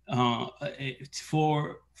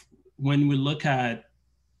for when we look at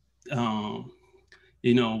um,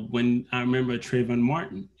 you know, when I remember Trayvon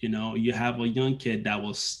Martin, you know, you have a young kid that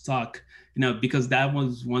was stuck, you know, because that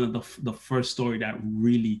was one of the first story that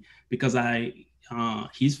really, because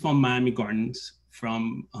he's from Miami Gardens,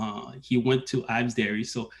 he went to Ives Dairy,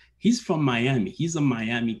 so he's from Miami. He's a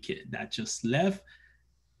Miami kid that just left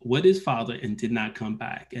with his father and did not come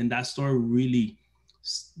back. And that story really,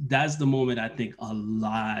 that's the moment I think a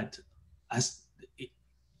lot, as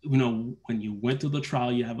you know, when you went to the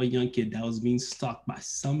trial, you have a young kid that was being stalked by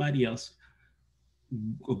somebody else,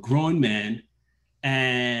 a grown man,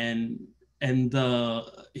 and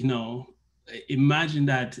you know, imagine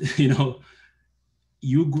that you know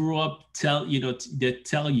you grew up they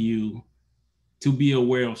tell you to be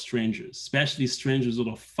aware of strangers, especially strangers that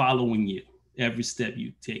are following you every step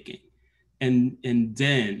you're taking, and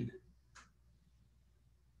then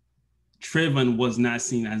Trayvon was not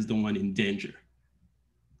seen as the one in danger,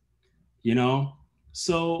 you know,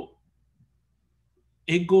 so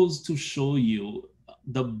it goes to show you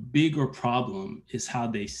the bigger problem is how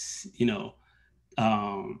they, you know,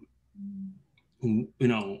 um, you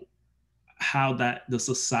know, how that the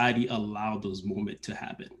society allowed those moments to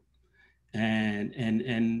happen. And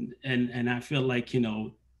I feel like, you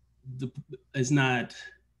know, it's not,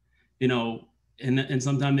 you know, and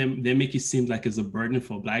sometimes they make it seem like it's a burden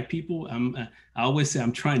for Black people. I always say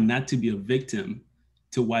I'm trying not to be a victim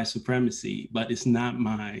to white supremacy, but it's not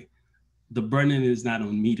the burden is not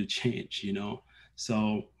on me to change, you know.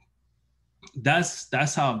 So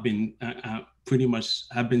that's how I've been pretty much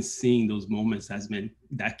I've been seeing those moments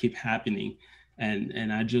that keep happening,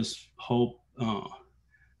 and I just hope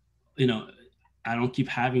you know I don't keep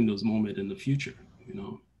having those moments in the future, you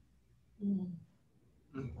know.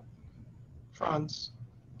 Franz,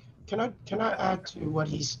 can I add to what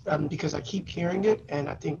he's because I keep hearing it, and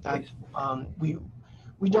I think that Please.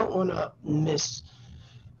 we don't want to miss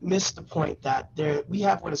the point that we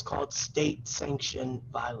have what is called state sanctioned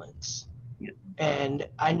violence. Yeah. And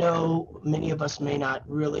I know many of us may not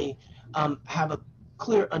really have a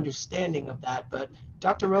clear understanding of that, but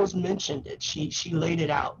Dr. Rose mentioned it. She laid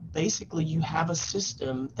it out. Basically, you have a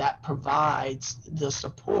system that provides the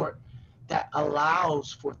support that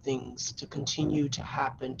allows for things to continue to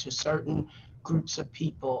happen to certain groups of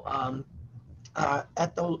people.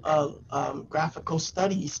 Graphical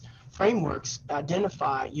studies frameworks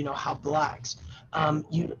identify, you know, how blacks,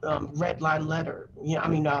 red line letter, you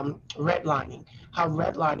know, redlining, how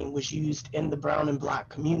redlining was used in the brown and black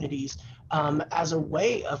communities as a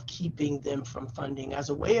way of keeping them from funding, as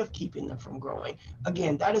a way of keeping them from growing.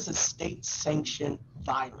 Again, that is a state sanctioned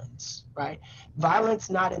violence, right? Violence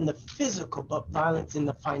not in the physical, but violence in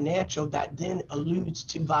the financial that then alludes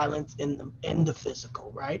to violence in the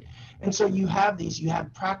physical, right? And so you have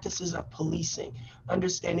practices of policing,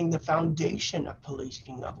 understanding the foundation of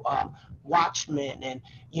policing, of watchmen, and,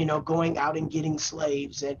 you know, going out and getting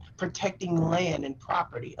slaves and protecting land and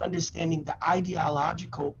property. Understanding the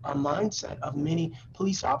ideological mindset of many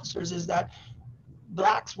police officers is that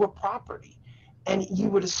blacks were property. And you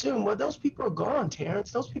would assume, well, those people are gone,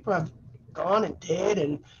 Terrence. Those people have gone and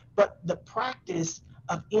dead. But the practice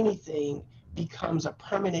of anything becomes a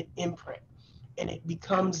permanent imprint, and it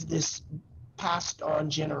becomes this passed on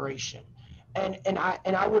generation. And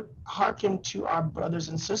I would hearken to our brothers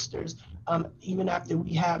and sisters, even after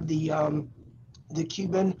we have the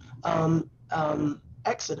Cuban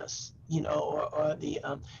exodus, you know, or the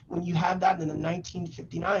when you have that in the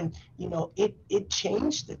 1959, you know, it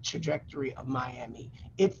changed the trajectory of Miami.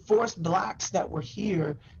 It forced blacks that were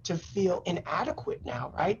here to feel inadequate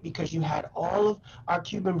now, right? Because you had all of our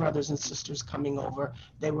Cuban brothers and sisters coming over.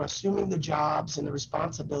 They were assuming the jobs and the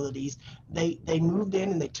responsibilities. They moved in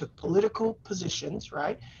and they took political positions,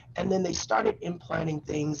 right? And then they started implanting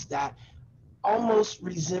things that almost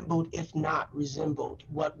resembled, if not resembled,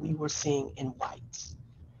 what we were seeing in whites.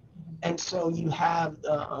 And so you have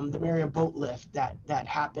the Marion boat lift that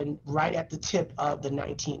happened right at the tip of the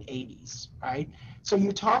 1980s, right? So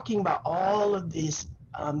you're talking about all of this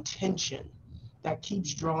tension that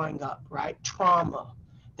keeps drawing up, right? Trauma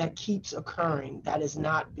that keeps occurring that is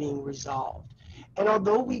not being resolved. And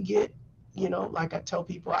although we get, you know, like I tell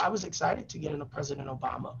people, I was excited to get into President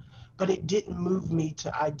Obama, but it didn't move me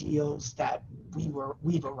to ideals that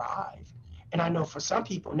we've arrived. And I know for some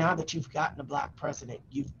people, now that you've gotten a black president,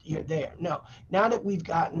 you're there. No, now that we've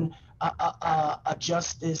gotten a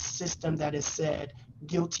justice system that has said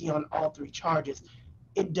guilty on all three charges,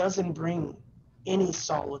 it doesn't bring any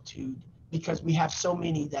solitude because we have so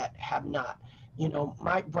many that have not. You know,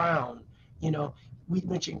 Mike Brown, you know, we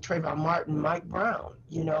mentioned Trayvon Martin, Mike Brown,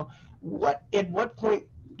 you know, at what point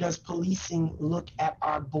does policing look at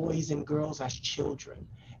our boys and girls as children?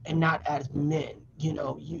 and not as men. You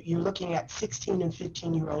know, you're looking at 16 and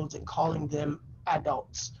 15-year-olds and calling them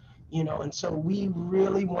adults, you know, and so we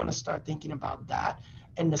really want to start thinking about that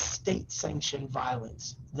and the state-sanctioned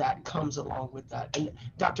violence that comes along with that. And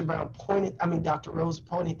Dr. Dr. Rose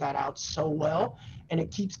pointed that out so well, and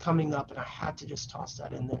it keeps coming up, and I had to just toss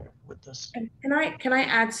that in there with this. And can I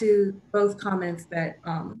add to both comments that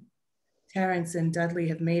Terrence and Dudley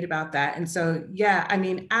have made about that? And so, yeah, I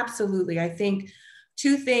mean, absolutely. I think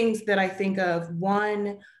two things that I think of.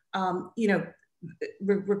 One, you know,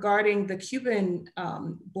 regarding the Cuban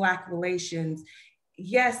Black relations,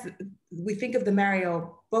 yes, we think of the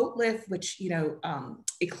Mariel boat lift, which, you know,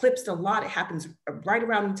 eclipsed a lot. It happens right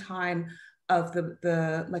around the time of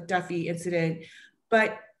the McDuffie incident.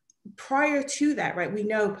 But prior to that, right, we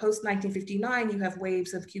know post 1959, you have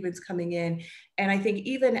waves of Cubans coming in. And I think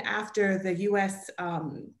even after the US,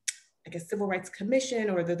 I guess, Civil Rights Commission,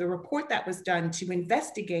 or the report that was done to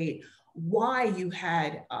investigate why you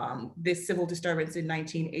had this civil disturbance in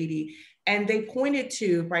 1980. And they pointed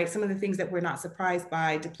to, right, some of the things that we're not surprised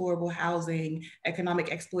by: deplorable housing,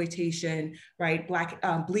 economic exploitation, right,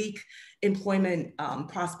 bleak employment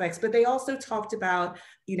prospects. But they also talked about,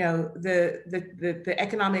 you know, the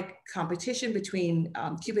economic competition between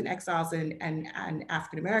Cuban exiles and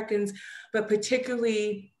African Americans, but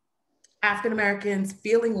particularly African Americans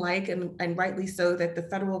feeling like, and rightly so, that the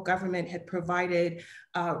federal government had provided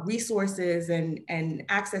resources and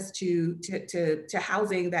access to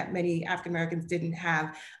housing that many African Americans didn't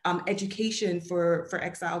have, education for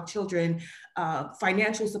exiled children,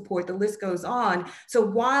 financial support, the list goes on. So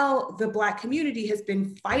while the Black community has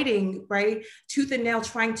been fighting, right, tooth and nail,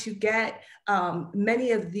 trying to get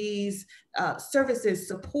many of these services,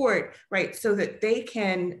 support, right, so that they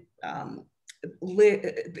can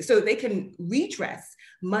redress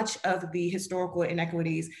much of the historical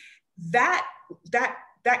inequities, that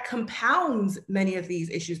compounds many of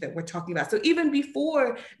these issues that we're talking about. So even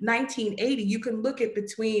before 1980, you can look at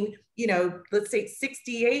between, you know, let's say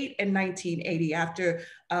 68 and 1980, after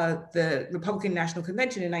the Republican National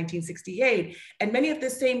Convention in 1968, and many of the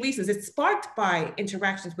same reasons. It's sparked by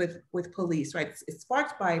interactions with police, right? It's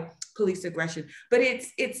sparked by police aggression, but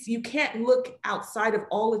it's you can't look outside of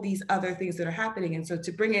all of these other things that are happening. And so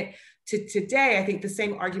to bring it to today, I think the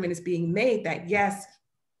same argument is being made that, yes,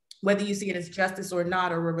 whether you see it as justice or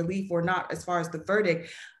not, or a relief or not, as far as the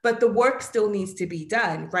verdict, but the work still needs to be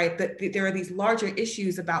done, right? That there are these larger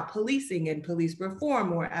issues about policing and police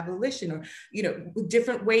reform or abolition, or, you know,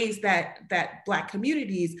 different ways that Black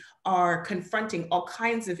communities are confronting all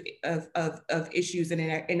kinds of issues and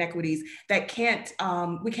inequities that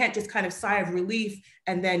we can't just kind of sigh of relief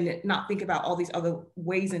and then not think about all these other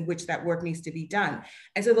ways in which that work needs to be done.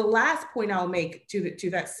 And so the last point I'll make to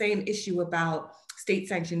that same issue about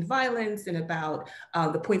state-sanctioned violence and about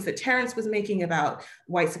the points that Terrence was making about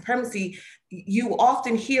white supremacy, you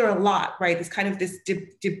often hear a lot, right? This kind of this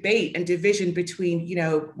debate and division between, you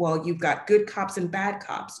know, well, you've got good cops and bad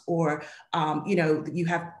cops, or, you know, you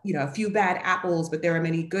have, you know, a few bad apples, but there are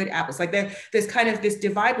many good apples. Like there's kind of this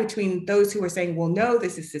divide between those who are saying, well, no,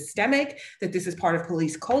 this is systemic, that this is part of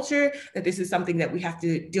police culture, that this is something that we have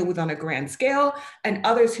to deal with on a grand scale, and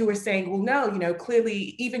others who are saying, well, no, you know,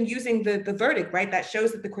 clearly even using the verdict, right, that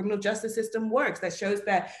shows that the criminal justice system works, that shows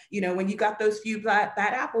that, you know, when you got those few bad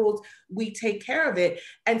apples, we take care of it.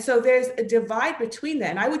 And so there's a divide between that.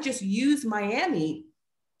 And I would just use Miami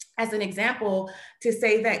as an example to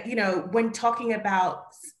say that, you know, when talking about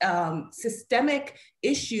systemic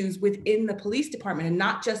issues within the police department, and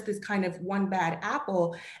not just this kind of one bad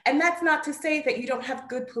apple, and that's not to say that you don't have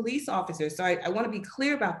good police officers. So I want to be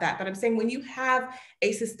clear about that. But I'm saying when you have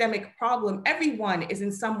a systemic problem, everyone is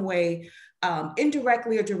in some way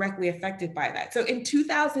indirectly or directly affected by that. So in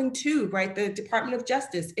 2002, right, the Department of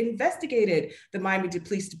Justice investigated the Miami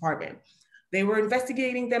Police Department. They were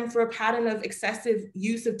investigating them for a pattern of excessive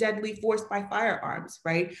use of deadly force by firearms,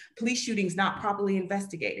 right? Police shootings not properly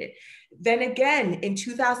investigated. Then again, in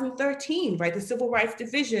 2013, right, the Civil Rights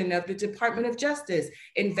Division of the Department of Justice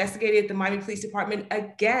investigated the Miami Police Department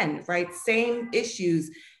again, right? Same issues,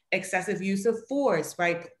 excessive use of force,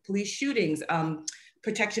 right? Police shootings,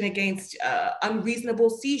 protection against unreasonable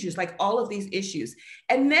seizures, like all of these issues.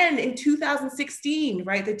 And then in 2016,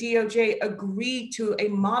 right, the DOJ agreed to a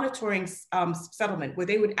monitoring settlement where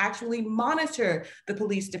they would actually monitor the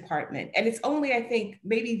police department. And it's only, I think,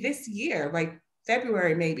 maybe this year, like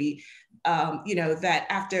February maybe, you know, that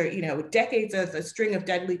after, you know, decades of a string of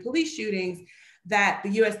deadly police shootings, that the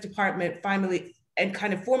US department finally and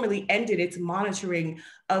kind of formally ended its monitoring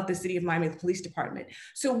of the city of Miami Police Department.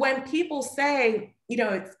 So when people say, you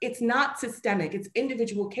know, it's not systemic, it's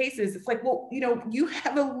individual cases, it's like, well, you know, you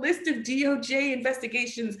have a list of DOJ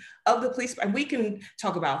investigations of the police, and we can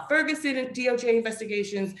talk about Ferguson and DOJ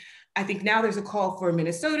investigations. I think now there's a call for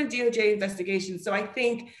Minnesota DOJ investigations. So I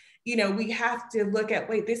think, you know, we have to look at,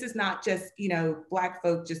 wait, this is not just, you know, Black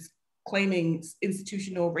folk just claiming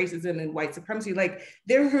institutional racism and white supremacy. Like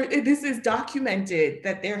this is documented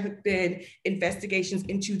that there have been investigations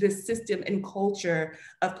into the system and culture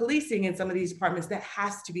of policing in some of these departments that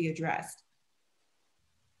has to be addressed.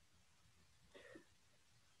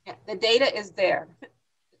 Yeah, the data is there.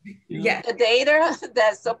 Yeah. The data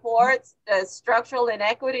that supports the structural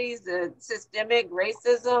inequities, the systemic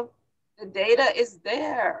racism, the data is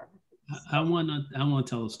there. I want to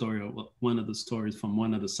tell a story of one of the stories from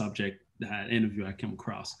one of the subject that interview I came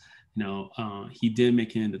across. You know, he did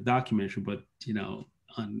make it in the documentary, but you know,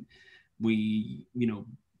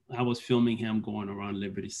 I was filming him going around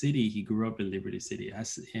Liberty City. He grew up in Liberty City,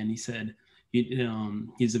 and he said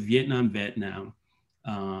he's a Vietnam vet now,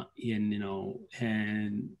 and you know,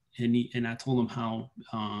 and I told him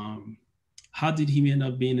how did he end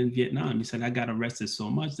up being in Vietnam? He said, I got arrested so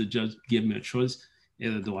much, the judge gave me a choice.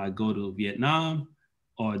 Either do I go to Vietnam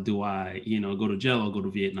or do I, you know, go to jail or go to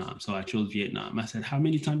Vietnam? So I chose Vietnam. I said, how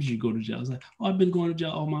many times did you go to jail? I was like, oh, I've been going to jail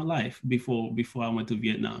all my life before I went to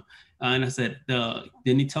Vietnam. And I said, then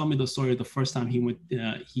he told me the story of the first time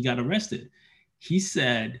he got arrested. He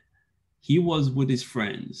said he was with his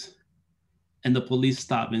friends and the police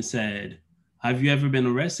stopped and said, have you ever been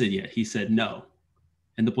arrested yet? He said, no.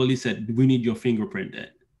 And the police said, we need your fingerprint then.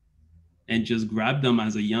 And just grabbed him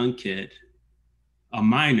as a young kid, a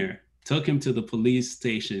minor, took him to the police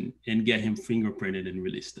station and get him fingerprinted and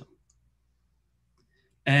released him.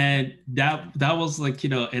 And that was like, you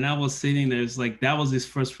know, and I was sitting there, it's like, that was his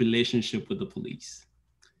first relationship with the police.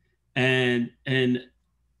 And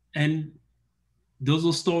those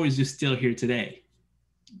are stories you still hear today,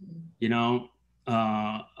 you know,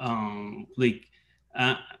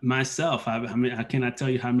 myself, I mean, I cannot tell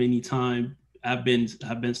you how many times I've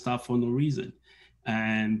been stopped for no reason.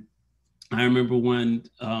 And I remember when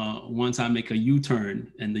once I make a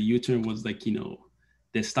U-turn, and the U-turn was like, you know,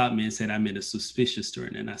 they stopped me and said I made a suspicious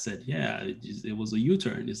turn. And I said, yeah, it was a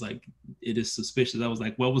U-turn. It's like, it is suspicious. I was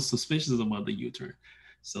like, what was suspicious about the U-turn?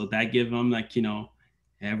 So that gave them like, you know,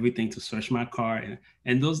 everything to search my car.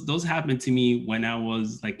 And those happened to me when I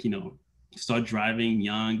was like, you know, start driving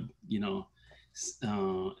young,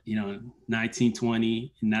 19,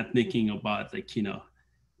 20, and not thinking about like, you know,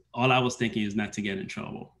 all I was thinking is not to get in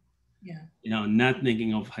trouble. Yeah. You know, not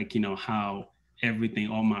thinking of like, you know, how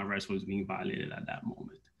all my rights was being violated at that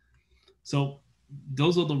moment. So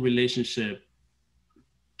those are the relationship,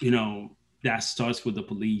 you know, that starts with the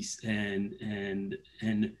police and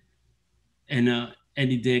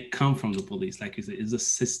it did come from the police. Like you said, it's a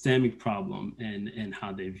systemic problem and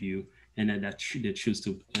how they view, and that they choose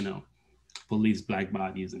to, you know, police Black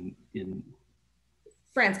bodies in.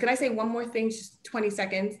 France, can I say one more thing, just 20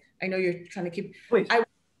 seconds? I know you're trying to keep, please.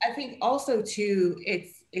 I think also too,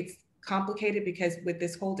 it's complicated because with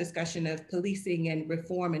this whole discussion of policing and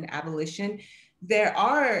reform and abolition, there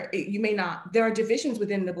are divisions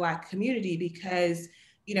within the Black community because,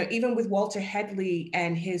 you know, even with Walter Headley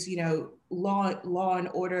and his, you know, law and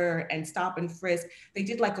order and stop and frisk, they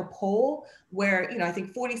did like a poll where, you know, I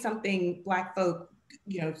think 40 something Black folk,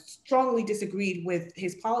 you know, strongly disagreed with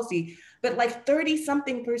his policy, but like 30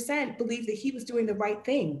 something % believed that he was doing the right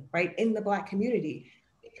thing, right, in the Black community,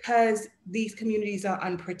 because these communities are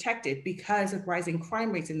unprotected because of rising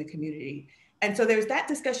crime rates in the community. And so there's that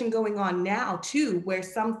discussion going on now too, where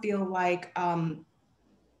some feel like,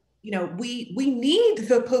 you know, we need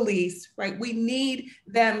the police, right? We need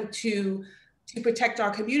them to protect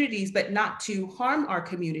our communities, but not to harm our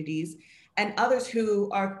communities. And others who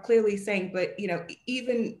are clearly saying, but, you know,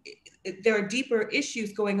 even there are deeper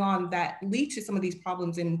issues going on that lead to some of these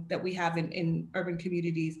problems that we have in urban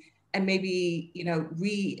communities, and maybe, you know,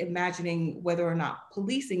 reimagining whether or not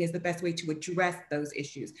policing is the best way to address those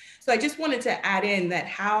issues. So I just wanted to add in that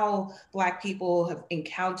how Black people have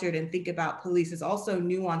encountered and think about police is also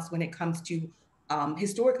nuanced when it comes to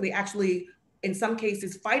historically, actually, in some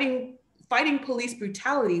cases, fighting police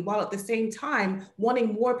brutality while at the same time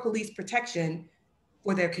wanting more police protection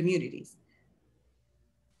for their communities.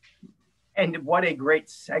 And what a great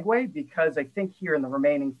segue, because I think here in the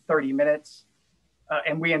remaining 30 minutes,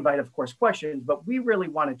 and we invite, of course, questions, but we really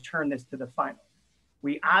want to turn this to the final.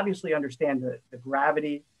 We obviously understand the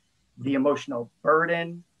gravity, the emotional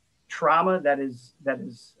burden, trauma that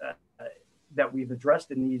we've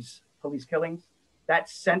addressed in these police killings. that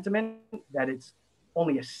sentiment that it's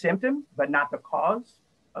only a symptom, but not the cause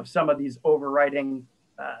of some of these overriding,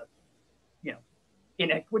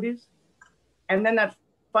 inequities. And then that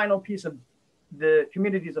final piece of the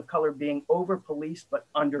communities of color being over-policed but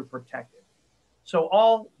under-protected.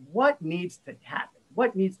 So what needs to happen?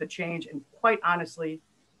 What needs to change? And quite honestly,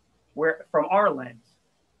 from our lens,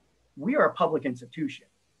 we are a public institution.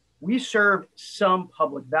 We serve some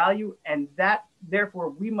public value, and that therefore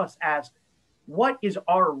we must ask, what is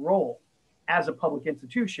our role as a public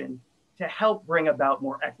institution to help bring about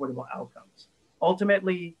more equitable outcomes?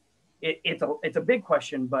 Ultimately, it's a big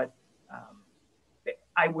question, but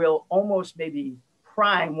I will almost maybe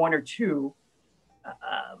prime one or two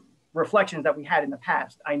reflections that we had in the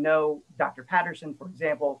past. I know Dr. Patterson, for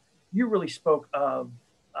example, you really spoke of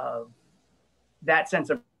that sense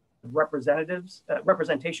of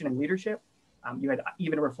representation and leadership. You had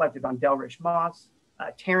even reflected on Delrish Moss.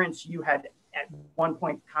 Terrence, you had at one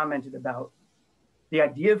point commented about the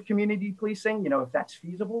idea of community policing, if that's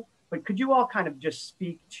feasible. But could you all kind of just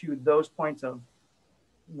speak to those points of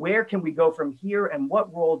where can we go from here, and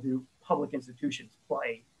what role do public institutions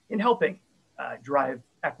play in helping drive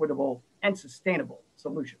equitable and sustainable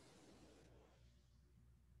solutions?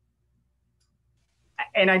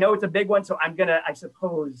 And I know it's a big one, so I'm gonna, I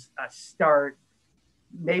suppose, start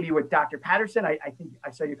maybe with Dr. Patterson. I think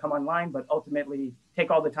I saw you come online, but ultimately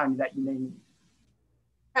take all the time that you may need.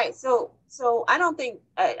 Right. So I don't think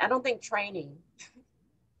training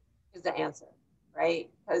is the answer, right?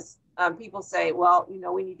 Because people say, well, we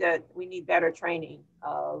need better training,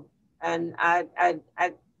 and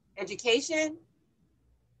education,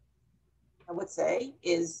 I would say,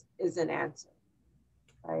 is an answer,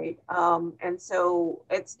 right? And so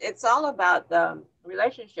it's all about the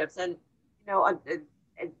relationships. And I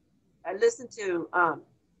listen to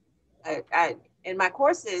in my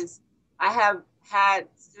courses, I have had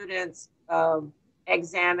students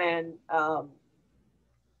examine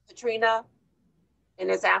Katrina in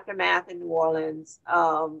its aftermath in New Orleans,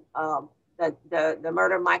 the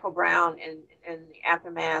murder of Michael Brown and the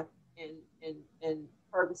aftermath in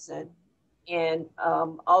Ferguson, and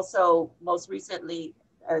also most recently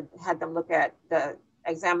had them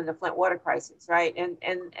examine the Flint water crisis, right?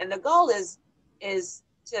 And the goal is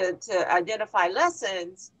to identify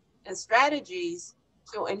lessons and strategies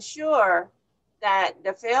to ensure that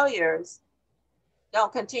the failures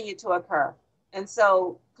don't continue to occur. And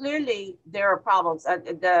so clearly there are problems. And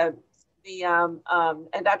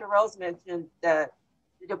Dr. Rose mentioned the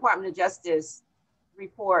Department of Justice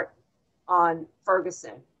report on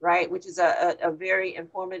Ferguson, right, which is a very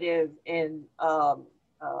informative and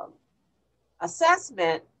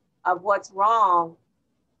assessment of what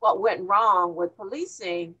went wrong with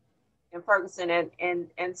policing in Ferguson.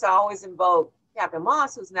 And so I always invoke Captain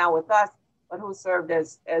Moss, who's now with us, but who served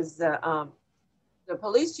as the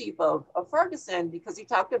police chief of Ferguson, because he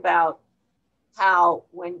talked about how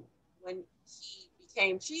when he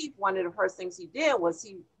became chief, one of the first things he did was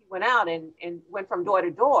he went out and went from door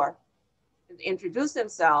to door and introduced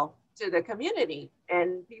himself to the community.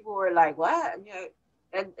 And people were like, what?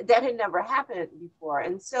 And that had never happened before.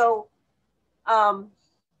 And so I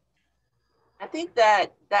think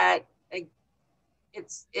that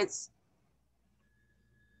it's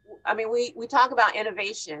I mean, we talk about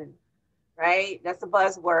innovation, right? That's the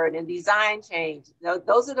buzzword, and design change.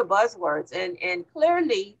 Those are the buzzwords. And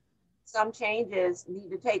clearly some changes need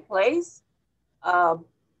to take place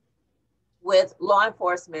with law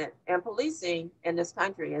enforcement and policing in this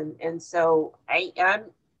country. And so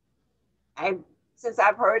I'm since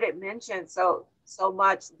I've heard it mentioned so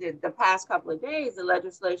much the past couple of days, the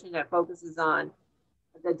legislation that focuses on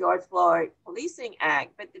the George Floyd Policing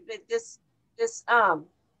Act, but this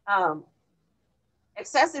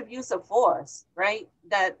excessive use of force, right?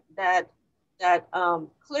 That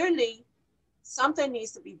clearly something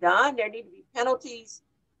needs to be done. There need to be penalties.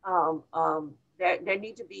 There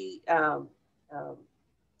need to be so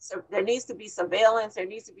there needs to be surveillance. There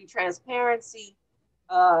needs to be transparency,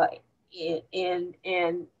 and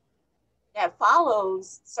that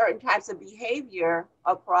follows certain types of behavior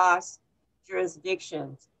across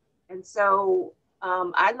jurisdictions. And so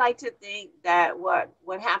I'd like to think that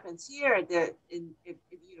what happens here in the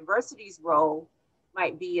university's role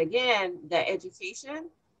might be, again, the education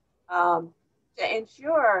to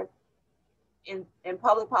ensure in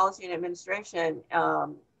public policy and administration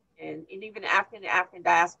and even African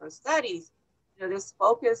diaspora studies, this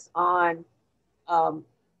focus on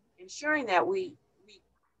ensuring that we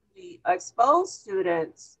expose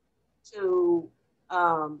students to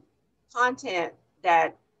content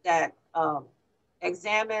that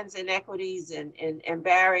examines inequities and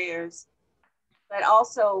barriers but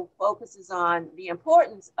also focuses on the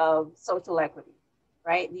importance of social equity,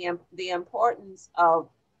 right? The importance of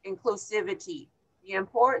inclusivity, the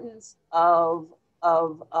importance of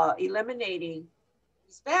eliminating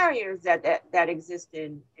these barriers that exist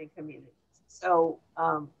in communities. So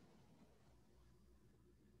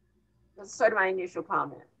that's sort of my initial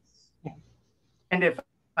comments. And if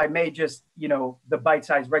I may just, the bite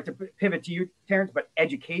size, right, to pivot to you, Terrence, but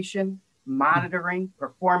education, monitoring,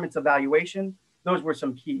 performance evaluation, those were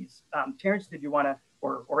some keys. Terrence, did you want to,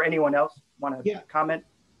 or anyone else want to comment?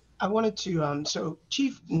 I wanted to, so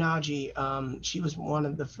Chief Naji, she was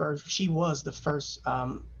the first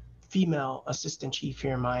female assistant chief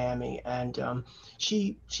here in Miami. And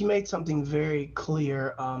she made something very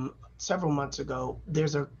clear several months ago.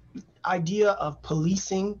 There's a idea of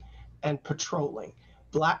policing and patrolling.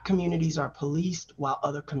 Black communities are policed while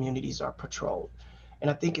other communities are patrolled. And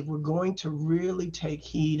I think if we're going to really take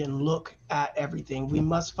heed and look at everything, we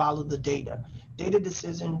must follow the data.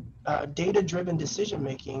 Data-driven decision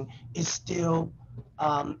making is still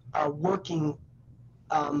a working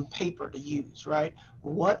paper to use, right?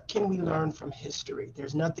 What can we learn from history?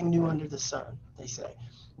 There's nothing new under the sun, they say.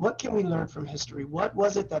 What can we learn from history? What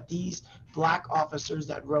was it that these Black officers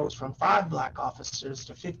that rose from 5 Black officers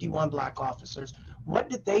to 51 Black officers, what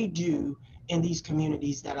did they do in these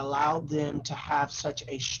communities that allowed them to have such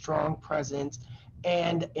a strong presence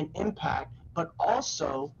and an impact, but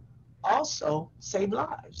also save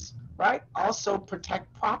lives, right? Also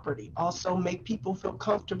protect property, also make people feel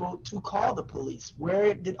comfortable to call the police.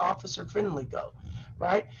 Where did Officer Finley go,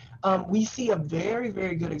 right? We see a very,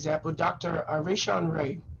 very good example. Dr. Rayshawn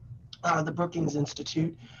Ray, the Brookings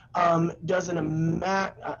Institute, does an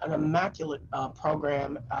immaculate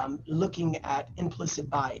program looking at implicit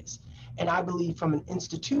bias. And I believe from an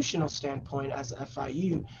institutional standpoint as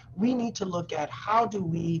FIU, we need to look at how do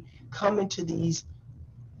we come into these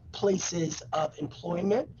places of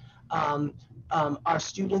employment, our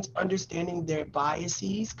students understanding their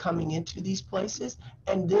biases coming into these places,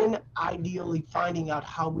 and then ideally finding out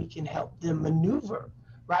how we can help them maneuver,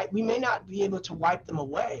 right? We may not be able to wipe them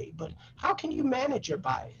away, but how can you manage your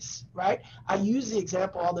bias, right? I use the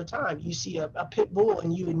example all the time. You see a pit bull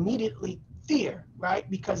and you immediately fear, right?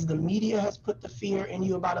 Because the media has put the fear in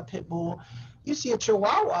you about a pit bull. You see a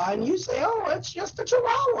chihuahua and you say, oh, it's just a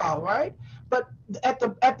chihuahua, right? But at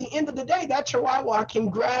the end of the day, that chihuahua can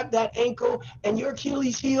grab that ankle and your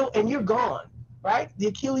Achilles heel and you're gone, right? The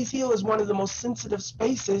Achilles heel is one of the most sensitive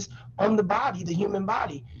spaces on the body, the human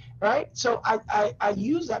body, right? So I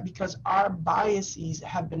use that because our biases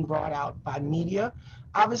have been brought out by media.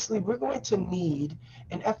 Obviously, we're going to need,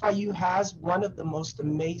 and FIU has one of the most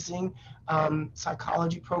amazing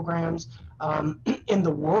psychology programs in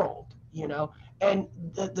the world, and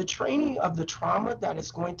the training of the trauma that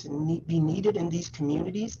is going to be needed in these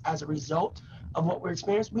communities as a result of what we're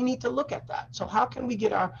experiencing, we need to look at that. So how can we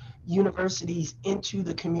get our universities into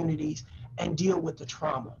the communities and deal with the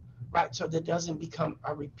trauma, right? So that doesn't become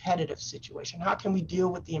a repetitive situation. How can we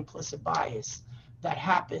deal with the implicit bias that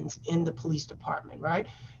happens in the police department, right?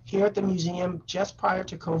 Here at the museum, just prior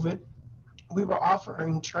to COVID, we were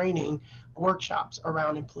offering training workshops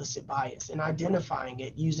around implicit bias and identifying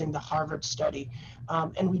it using the Harvard study.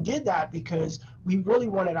 And we did that because we really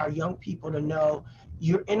wanted our young people to know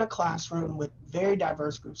you're in a classroom with very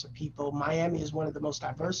diverse groups of people. Miami is one of the most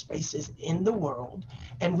diverse spaces in the world,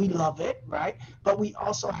 and we love it, right? But we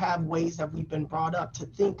also have ways that we've been brought up to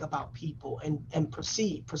think about people and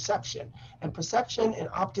perception. And perception and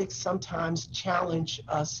optics sometimes challenge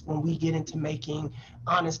us when we get into making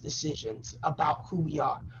honest decisions about who we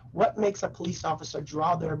are. What makes a police officer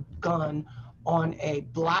draw their gun on a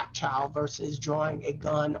Black child versus drawing a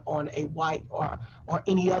gun on a white or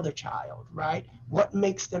any other child, right? What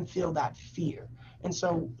makes them feel that fear? And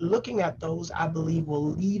so looking at those, I believe,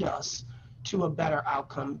 will lead us to a better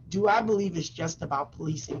outcome. Do I believe it's just about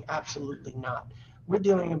policing? Absolutely not. We're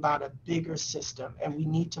dealing about a bigger system, and we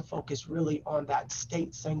need to focus really on that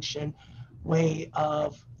state-sanctioned way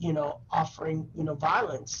of offering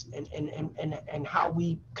violence and how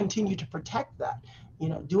we continue to protect that.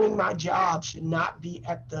 Doing my job should not be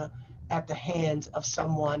at the hands of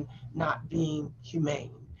someone not being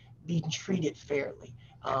humane, being treated fairly.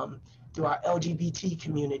 Through our LGBT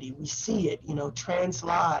community, we see it, trans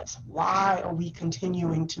lives. Why are we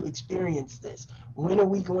continuing to experience this? When are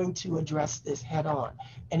we going to address this head on?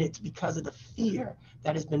 And it's because of the fear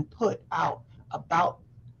that has been put out about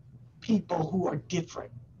people who are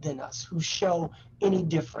different than us, who show any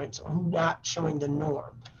difference or who not showing the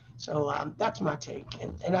norm. So that's my take.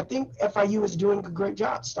 And I think FIU is doing a great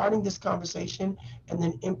job starting this conversation and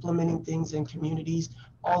then implementing things in communities.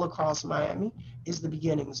 all across Miami is the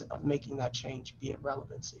beginnings of making that change be at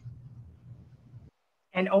relevancy.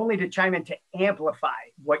 And only to chime in to amplify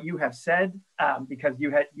what you have said, because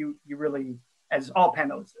you really, as all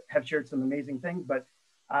panelists have shared some amazing things, but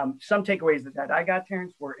some takeaways that I got,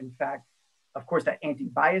 Terrence, were in fact, of course, that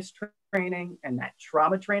anti-bias training and that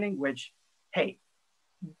trauma training, which, hey,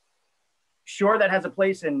 sure, that has a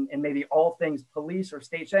place in maybe all things police or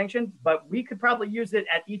state sanctioned, but we could probably use it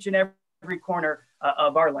at each and every corner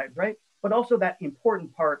of our lives, right? But also that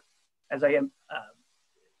important part, as I am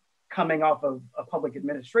coming off of a public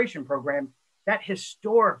administration program, that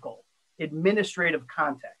historical administrative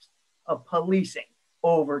context of policing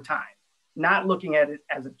over time, not looking at it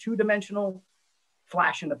as a two-dimensional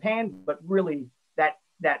flash in the pan, but really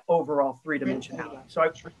that overall three-dimensionality. So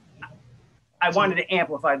I wanted to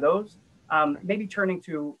amplify those. Maybe turning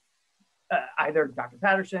to either Dr.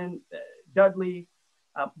 Patterson, Dudley,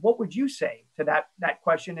 what would you say to that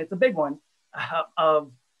question? It's a big one,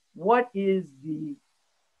 of what is the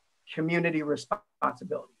community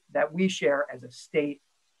responsibility that we share as a state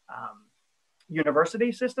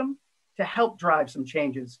university system to help drive some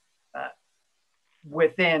changes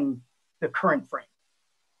within the current frame?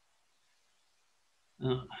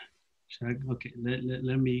 Okay,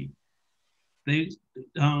 let me. The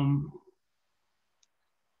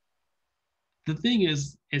thing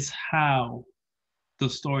is how the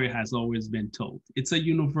story has always been told. It's a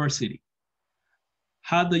university.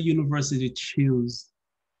 How the university choose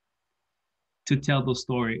to tell the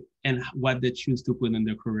story and what they choose to put in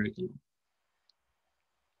their curriculum.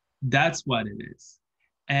 That's what it is.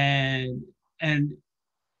 And you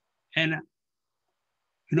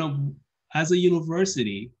know, as a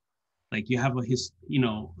university, like you have a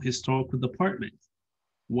historical department.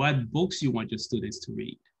 What books you want your students to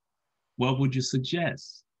read? What would you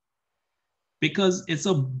suggest? Because it's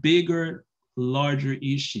a bigger, larger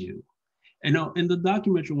issue. And in the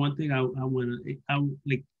documentary, one thing I want to,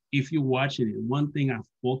 like, if you're watching it, one thing I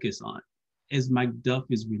focus on is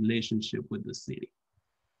McDuffie's relationship with the city.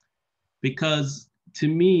 Because to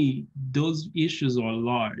me, those issues are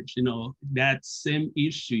large. You know, that same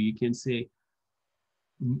issue, you can say,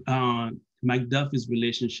 McDuffie's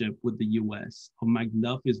relationship with the US, or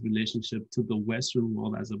McDuffie's relationship to the Western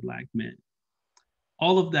world as a Black man.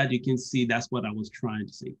 All of that, you can see, that's what I was trying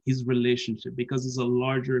to say, his relationship, because it's a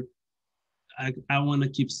larger, I want to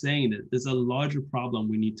keep saying it, there's a larger problem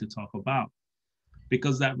we need to talk about.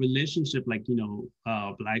 Because that relationship, like, you know,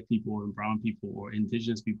 Black people and brown people or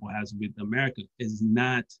indigenous people has with America is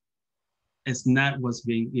not, it's not what's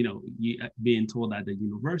being, you know, being told at the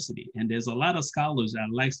university. And there's a lot of scholars that,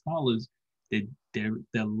 like scholars, they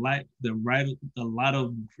write a lot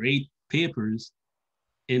of great papers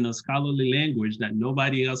in a scholarly language that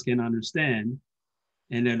nobody else can understand,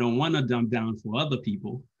 and they don't want to dumb down for other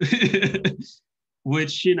people,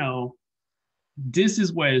 which, you know, this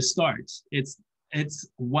is where it starts. It's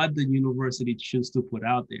what the university chooses to put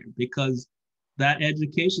out there, because that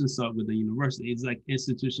education starts with the university. It's like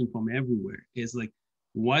institution from everywhere. It's like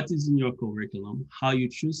what is in your curriculum, how you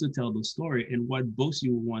choose to tell the story, and what books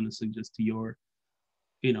you want to suggest to your,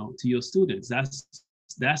 you know, to your students. That's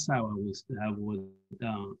how I would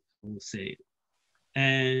say it.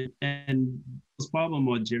 And this problem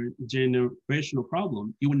or generational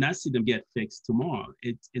problem, you will not see them get fixed tomorrow.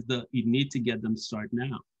 You need to get them start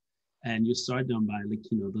now. And you start them by,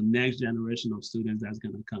 like, you know, the next generation of students that's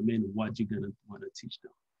going to come in, what you're going to want to teach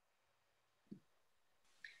them.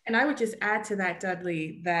 And I would just add to that,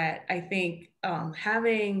 Dudley, that I think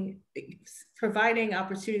providing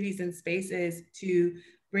opportunities and spaces to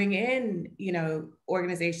bring in, you know,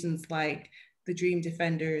 organizations like the Dream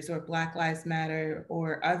Defenders or Black Lives Matter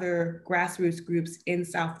or other grassroots groups in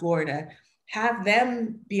South Florida, have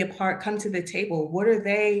them be a part, come to the table. What are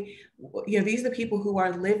they, you know, these are the people who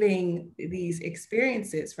are living these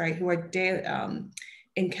experiences, right? Who are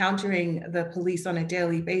encountering the police on a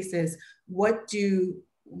daily basis. What do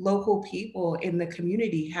local people in the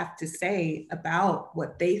community have to say about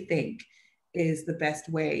what they think is the best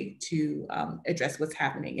way to address what's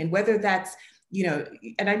happening? And whether that's, you know,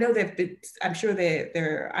 and I know that I'm sure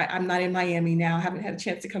I'm not in Miami now, haven't had a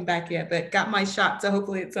chance to come back yet, but got my shot. So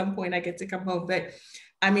hopefully at some point I get to come home. But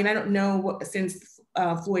I mean, I don't know since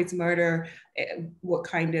Floyd's murder, what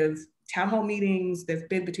kind of town hall meetings there've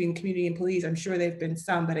been between community and police. I'm sure there've been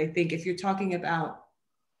some, but I think if you're talking about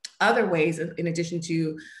other ways, in addition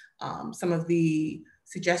to some of the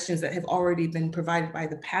suggestions that have already been provided by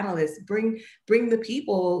the panelists, bring the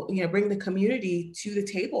people, you know, bring the community to the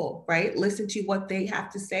table, right? Listen to what they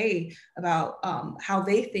have to say about how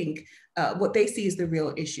they think what they see as the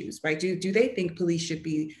real issues, right? Do they think police should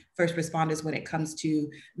be first responders when it comes to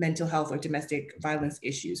mental health or domestic violence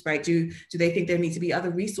issues, right? Do they think there need to be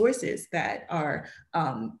other resources that are,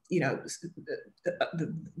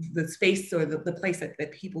 the space or the place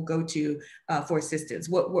that people go to for assistance?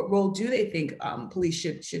 What role do they think police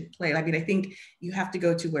should play? I mean, I think you have to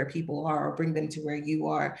go to where people are or bring them to where you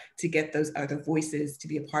are to get those other voices to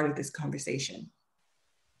be a part of this conversation.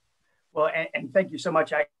 Well, and thank you so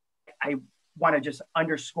much. I want to just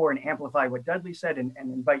underscore and amplify what Dudley said and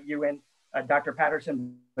invite you in, Dr.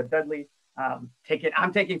 Patterson. But Dudley, I'm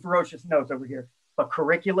taking ferocious notes over here. But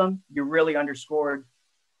curriculum, you really underscored.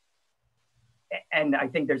 And I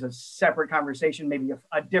think there's a separate conversation, maybe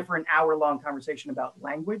a different hour-long conversation about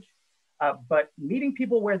language, but meeting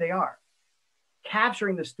people where they are,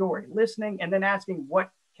 capturing the story, listening, and then asking what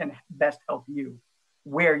can best help you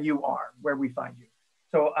where you are, where we find you.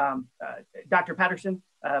 So Dr. Patterson,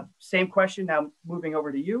 same question, now moving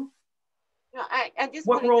over to you. No, I just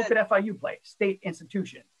what role could FIU play, state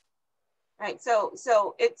institution? Right, so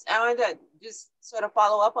I wanted to just sort of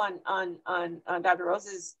follow up on Dr.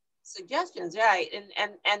 Rose's suggestions, right?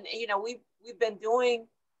 And you know, we've been doing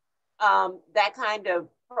that kind of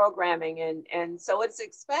programming, and so it's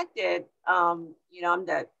expected. You know, I'm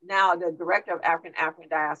now the director of African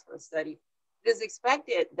Diaspora Studies. It is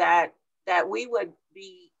expected that we would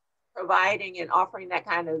be providing and offering that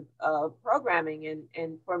kind of programming,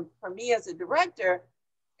 and for me as a director,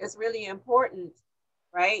 it's really important,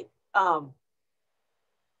 right? As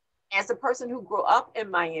a person who grew up in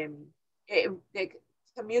Miami, the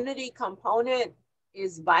community component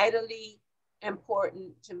is vitally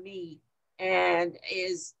important to me, and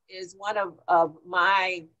is one of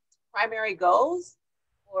my primary goals,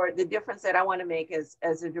 or the difference that I want to make as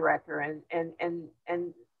a director.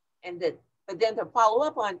 But then to follow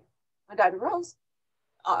up on Dr. Rose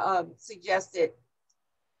suggested,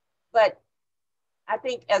 but I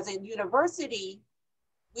think as a university,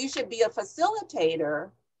 we should be a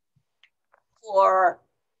facilitator for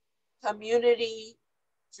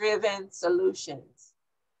community-driven solutions.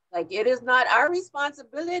 Like, it is not our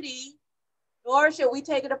responsibility, nor should we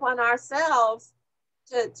take it upon ourselves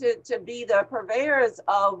to be the purveyors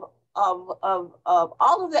of all of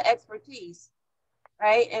the expertise,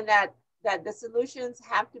 right? And that the solutions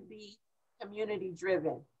have to be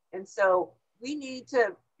community-driven. And so we need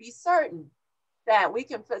to be certain that we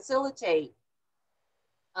can facilitate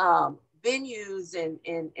venues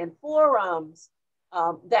and forums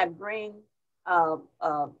that bring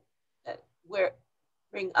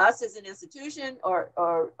bring us as an institution,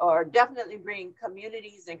 or definitely bring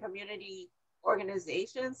communities and community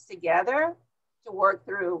organizations together to work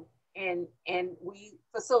through, and we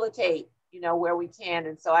facilitate, you know, where we can.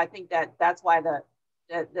 And so I think that's why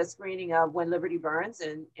the screening of When Liberty Burns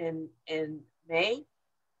in May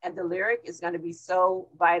at the Lyric is going to be so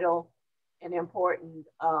vital and important,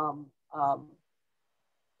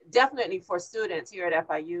 definitely for students here at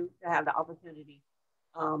FIU to have the opportunity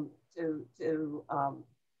to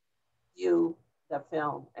view the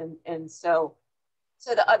film. And so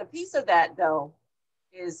the other piece of that, though,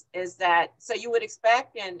 is that, so you would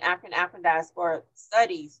expect in African Diaspora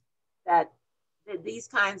Studies that these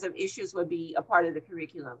kinds of issues would be a part of the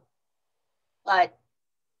curriculum, but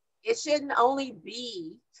it shouldn't only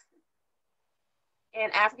be in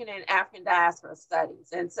African Diaspora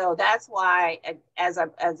Studies. And so that's why, as a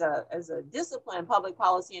discipline, public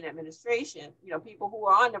policy and administration, you know, people who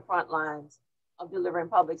are on the front lines of delivering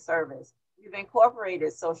public service, we've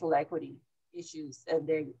incorporated social equity issues and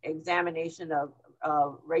the examination of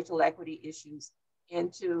racial equity issues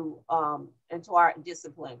into our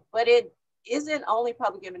discipline. But it isn't only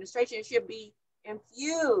public administration, it should be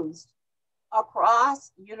infused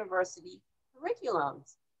across university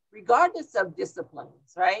curriculums, regardless of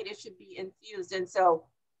disciplines, right? It should be infused. And so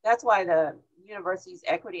that's why the university's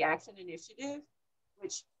Equity Action Initiative,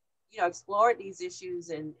 which, you know, explored these issues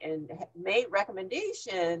and made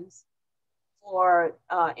recommendations for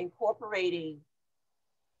incorporating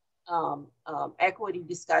equity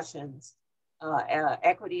discussions,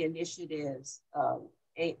 equity initiatives,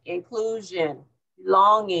 inclusion,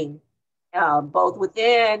 belonging, both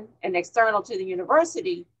within and external to the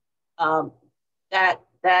university.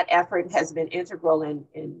 That effort has been integral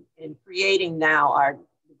in creating now our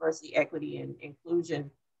diversity, equity, and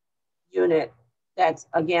inclusion unit that's,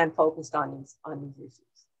 again, focused on these issues.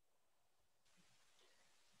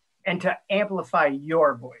 And to amplify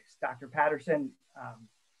your voice, Dr. Patterson,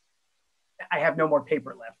 I have no more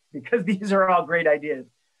paper left because these are all great ideas.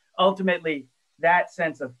 Ultimately, that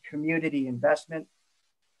sense of community investment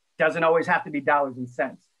doesn't always have to be dollars and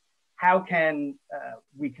cents. how can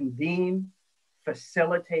we convene,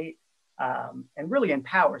 facilitate, and really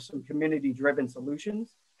empower some community-driven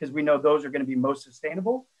solutions, because we know those are going to be most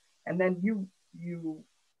sustainable. And then you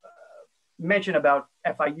mentioned about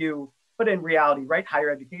FIU, but in reality, right, higher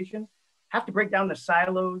education, have to break down the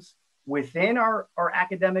silos within our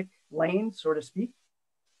academic lane, so to speak.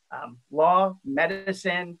 Law,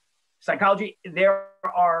 medicine, psychology, there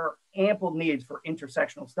are ample needs for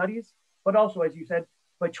intersectional studies, but also, as you said,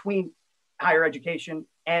 between higher education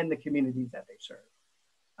and the communities that they serve.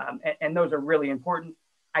 And those are really important.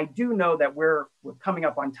 I do know that we're coming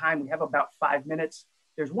up on time. We have about 5 minutes.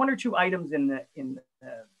 There's one or two items in the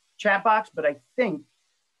chat box, but I think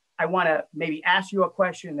I want to maybe ask you a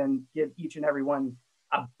question and give each and every one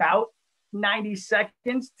about 90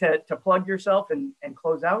 seconds to plug yourself and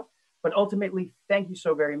close out. But ultimately, thank you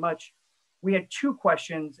so very much. We had two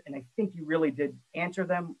questions, and I think you really did answer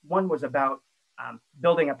them. One was about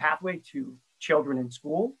building a pathway to children in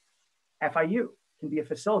school. FIU can be a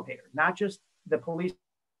facilitator, not just the police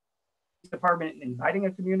department inviting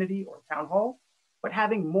a community or town hall, but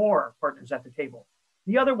having more partners at the table.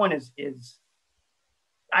 The other one is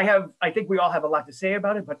I think we all have a lot to say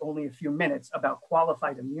about it, but only a few minutes about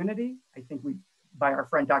qualified immunity. I think by our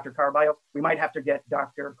friend, Dr. Carballo, we might have to get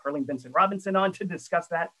Dr. Carleen Vincent-Robinson on to discuss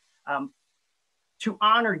that. To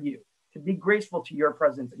honor you, to be graceful to your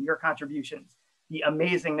presence and your contributions, the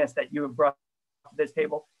amazingness that you have brought to this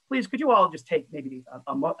table. Please, could you all just take maybe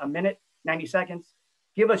a minute, 90 seconds,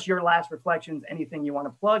 give us your last reflections, anything you want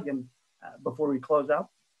to plug, and before we close out.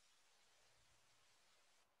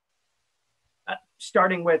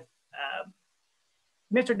 Starting with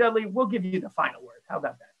Mr. Dudley, we'll give you the final word. How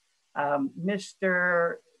about that?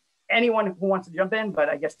 Anyone who wants to jump in, but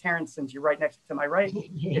I guess Terrence, since you're right next to my right,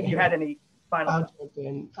 if you had any final.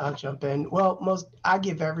 I'll jump in. Well, I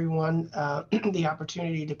give everyone the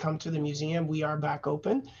opportunity to come to the museum. We are back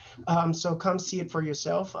open. So come see it for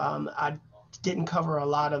yourself. I didn't cover a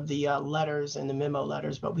lot of the letters and the memo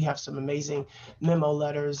letters, but we have some amazing memo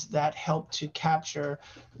letters that help to capture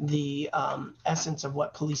the essence of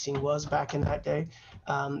what policing was back in that day.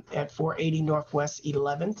 At 480 Northwest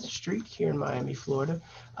 11th Street here in Miami, Florida.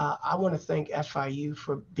 I want to thank FIU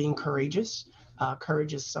for being courageous.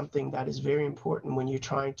 Courage is something that is very important when you're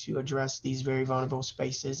trying to address these very vulnerable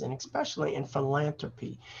spaces, and especially in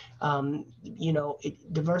philanthropy.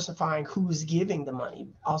 Diversifying who's giving the money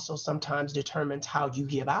also sometimes determines how you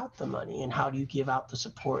give out the money and how do you give out the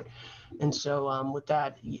support. And so with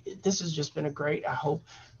that, this has just been I hope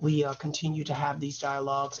we continue to have these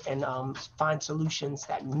dialogues and find solutions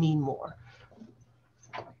that mean more.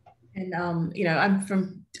 And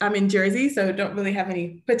I'm in Jersey, so don't really have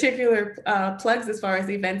any particular plugs as far as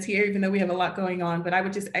events here, even though we have a lot going on. But I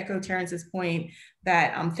would just echo Terrence's point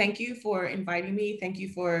that thank you for inviting me. Thank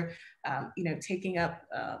you for taking up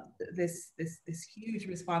this huge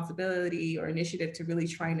responsibility or initiative to really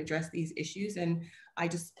try and address these issues. And I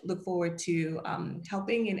just look forward to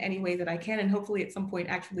helping in any way that I can, and hopefully at some point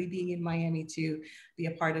actually being in Miami to be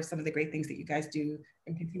a part of some of the great things that you guys do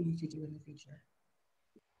and continue to do in the future.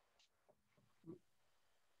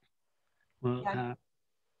 Well,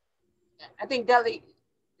 I think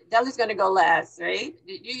Dudley's going to go last, right?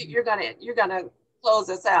 You're gonna close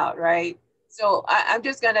us out, right? So I'm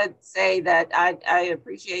just going to say that I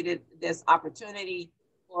appreciated this opportunity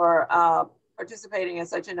for participating in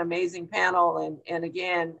such an amazing panel, and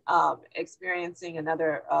again experiencing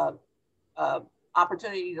another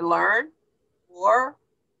opportunity to learn more,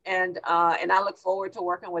 and I look forward to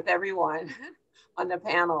working with everyone on the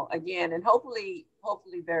panel again, and hopefully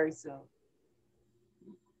very soon.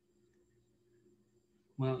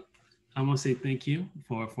 Well, I want to say thank you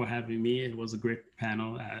for having me. It was a great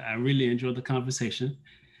panel. I really enjoyed the conversation,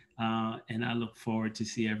 and I look forward to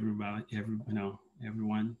see everyone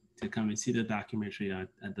to come and see the documentary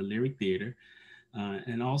at the Lyric Theater.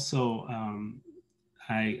 And also,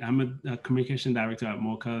 I'm a communication director at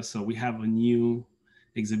MoCA, so we have a new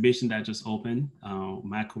exhibition that just opened,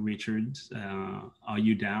 Michael Richards, Are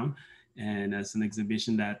You Down? And that's an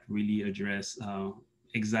exhibition that really addressed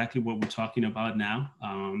exactly what we're talking about now.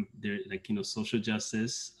 There, social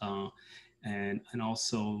justice, and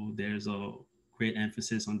also there's a great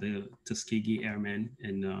emphasis on the Tuskegee Airmen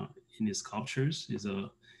in his sculptures.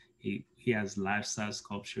 He has lifestyle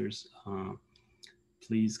sculptures.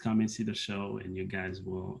 Please come and see the show, and you guys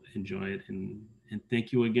will enjoy it. And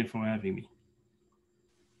thank you again for having me.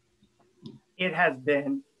 It has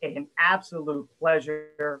been an absolute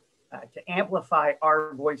pleasure to amplify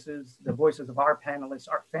our voices, the voices of our panelists,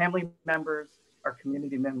 our family members, our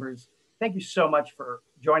community members. Thank you so much for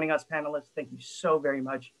joining us, panelists. Thank you so very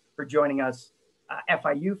much for joining us,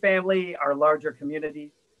 FIU family, our larger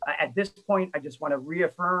community. At this point, I just want to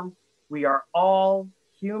reaffirm we are all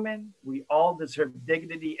human. We all deserve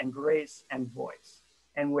dignity and grace and voice.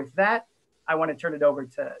 And with that, I want to turn it over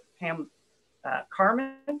to Pam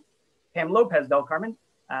Lopez del Carmen,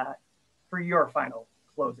 for your final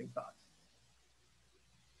closing thoughts.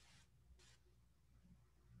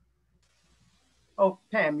 Oh,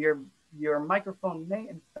 Pam, your microphone may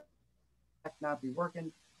in fact not be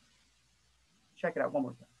working. Check it out one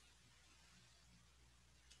more time.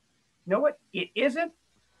 You know what? It isn't.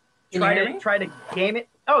 Try to game it.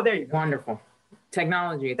 Oh, there you go. Wonderful.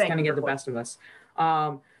 Technology, it's going to get the best of us.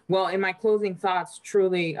 Well, in my closing thoughts,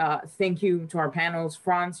 truly, thank you to our panels.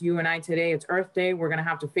 Franz, you and I today, it's Earth Day. We're going to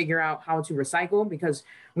have to figure out how to recycle because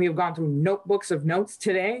we have gone through notebooks of notes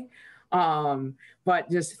today. But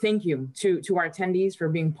just thank you to our attendees for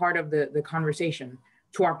being part of the conversation.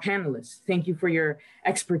 To our panelists, thank you for your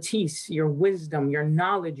expertise, your wisdom, your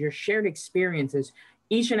knowledge, your shared experiences.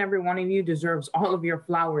 Each and every one of you deserves all of your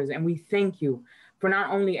flowers, and we thank you for not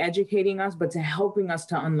only educating us, but to helping us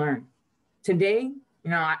to unlearn. Today,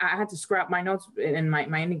 I had to scrap my notes and my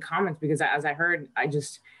ending comments because as I heard,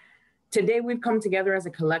 today we've come together as a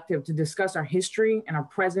collective to discuss our history and our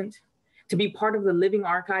present, to be part of the living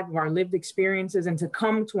archive of our lived experiences, and to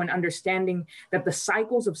come to an understanding that the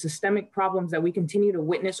cycles of systemic problems that we continue to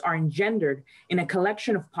witness are engendered in a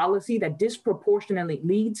collection of policy that disproportionately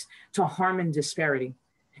leads to harm and disparity.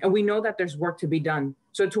 And we know that there's work to be done.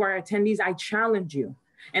 So to our attendees, I challenge you,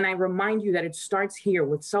 and I remind you that it starts here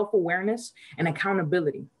with self-awareness and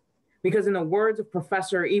accountability. Because in the words of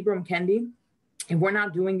Professor Ibram Kendi, if we're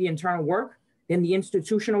not doing the internal work, then the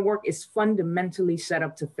institutional work is fundamentally set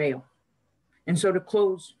up to fail. And so to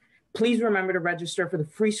close, please remember to register for the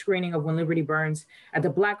free screening of When Liberty Burns at the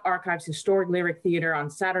Black Archives Historic Lyric Theater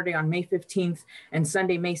on Saturday on May 15th and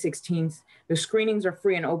Sunday, May 16th. The screenings are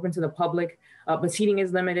free and open to the public, but seating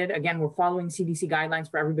is limited. Again, we're following CDC guidelines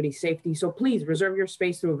for everybody's safety. So please reserve your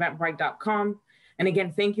space through eventbrite.com. And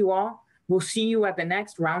again, thank you all. We'll see you at the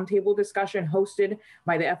next roundtable discussion hosted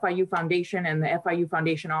by the FIU Foundation and the FIU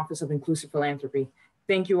Foundation Office of Inclusive Philanthropy.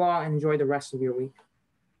 Thank you all and enjoy the rest of your week.